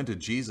 He went to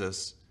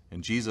Jesus,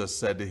 and Jesus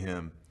said to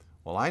him,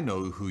 "Well, I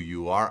know who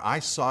you are. I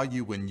saw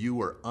you when you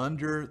were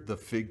under the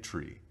fig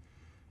tree."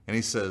 And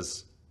he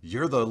says,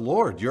 "You're the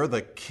Lord. You're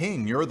the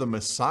King. You're the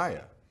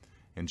Messiah."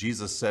 And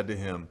Jesus said to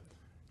him,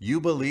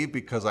 "You believe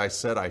because I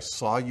said I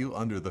saw you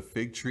under the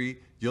fig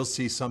tree? You'll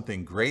see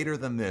something greater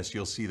than this.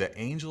 You'll see the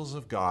angels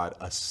of God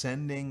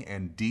ascending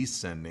and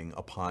descending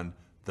upon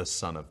the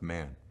Son of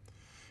Man."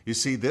 You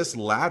see, this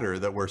ladder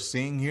that we're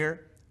seeing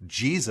here,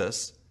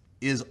 Jesus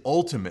is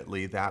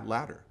ultimately that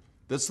ladder.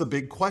 That's the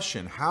big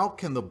question. How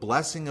can the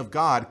blessing of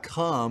God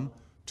come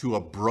to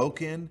a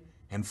broken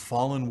and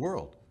fallen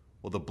world?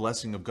 Well, the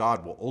blessing of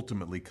God will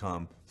ultimately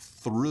come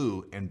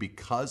through and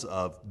because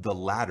of the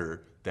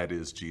ladder that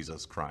is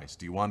Jesus Christ.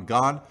 Do you want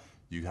God?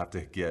 You have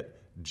to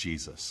get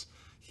Jesus.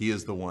 He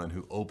is the one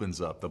who opens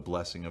up the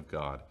blessing of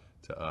God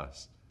to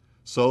us.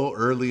 So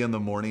early in the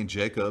morning,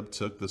 Jacob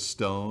took the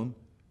stone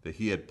that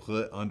he had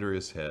put under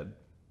his head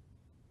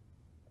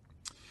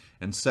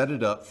and set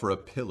it up for a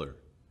pillar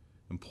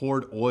and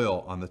poured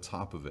oil on the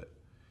top of it.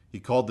 He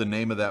called the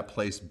name of that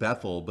place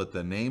Bethel, but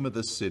the name of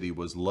the city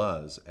was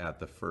Luz at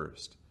the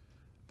first.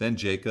 Then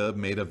Jacob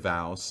made a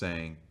vow,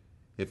 saying,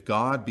 "If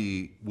God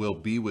will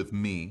be with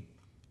me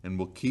and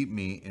will keep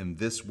me in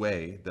this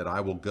way that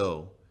I will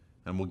go,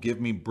 and will give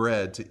me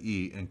bread to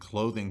eat and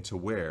clothing to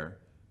wear,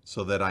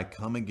 so that I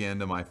come again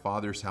to my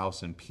father's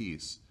house in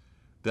peace,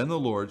 then the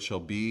Lord shall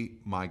be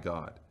my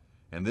God,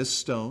 and this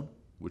stone,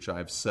 which I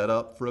have set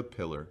up for a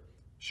pillar,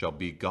 shall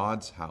be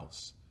God's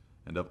house.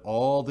 And of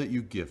all that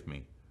you give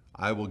me,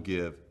 I will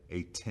give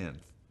a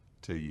tenth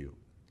to you."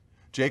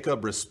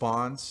 Jacob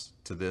responds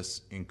to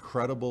this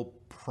incredible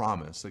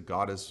promise that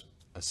God has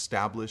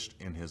established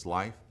in his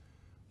life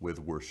with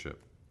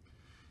worship.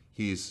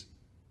 He's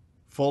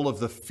full of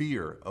the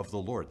fear of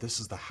the Lord. This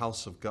is the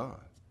house of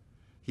God.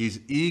 He's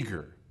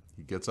eager.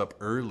 He gets up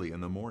early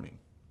in the morning.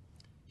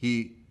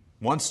 He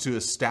wants to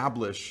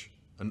establish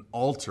an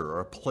altar or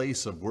a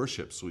place of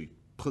worship, so he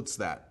puts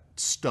that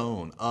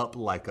stone up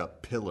like a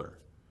pillar.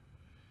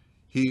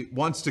 He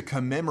wants to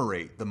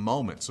commemorate the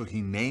moment, so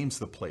he names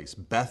the place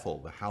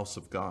Bethel, the house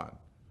of God.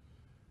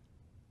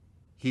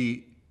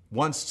 He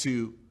wants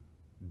to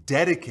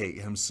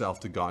dedicate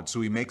himself to God,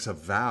 so he makes a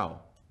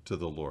vow to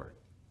the Lord.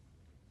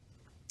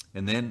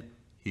 And then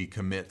he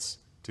commits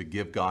to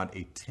give God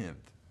a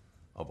tenth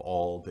of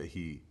all that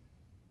he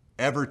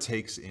ever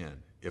takes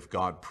in if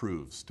God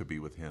proves to be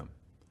with him.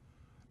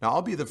 Now,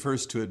 I'll be the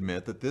first to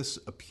admit that this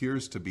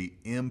appears to be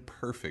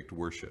imperfect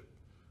worship.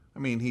 I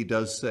mean, he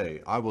does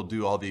say, "I will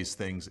do all these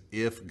things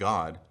if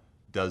God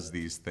does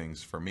these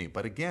things for me."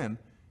 But again,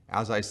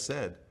 as I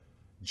said,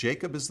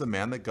 Jacob is the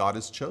man that God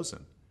has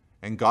chosen.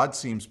 And God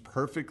seems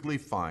perfectly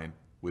fine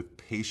with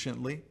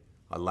patiently,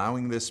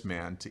 allowing this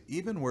man to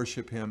even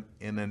worship him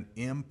in an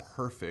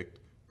imperfect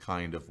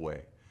kind of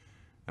way.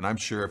 And I'm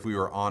sure if we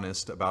were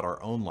honest about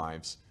our own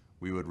lives,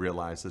 we would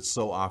realize that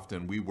so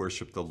often we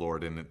worship the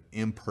Lord in an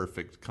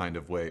imperfect kind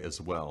of way as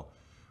well,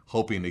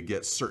 hoping to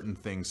get certain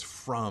things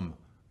from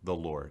the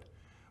Lord.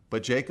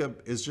 But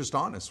Jacob is just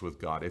honest with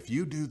God. If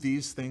you do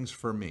these things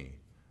for me,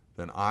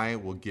 then I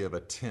will give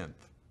 1/10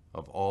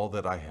 of all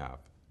that I have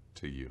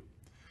to you.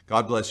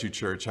 God bless you,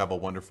 church. Have a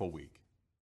wonderful week.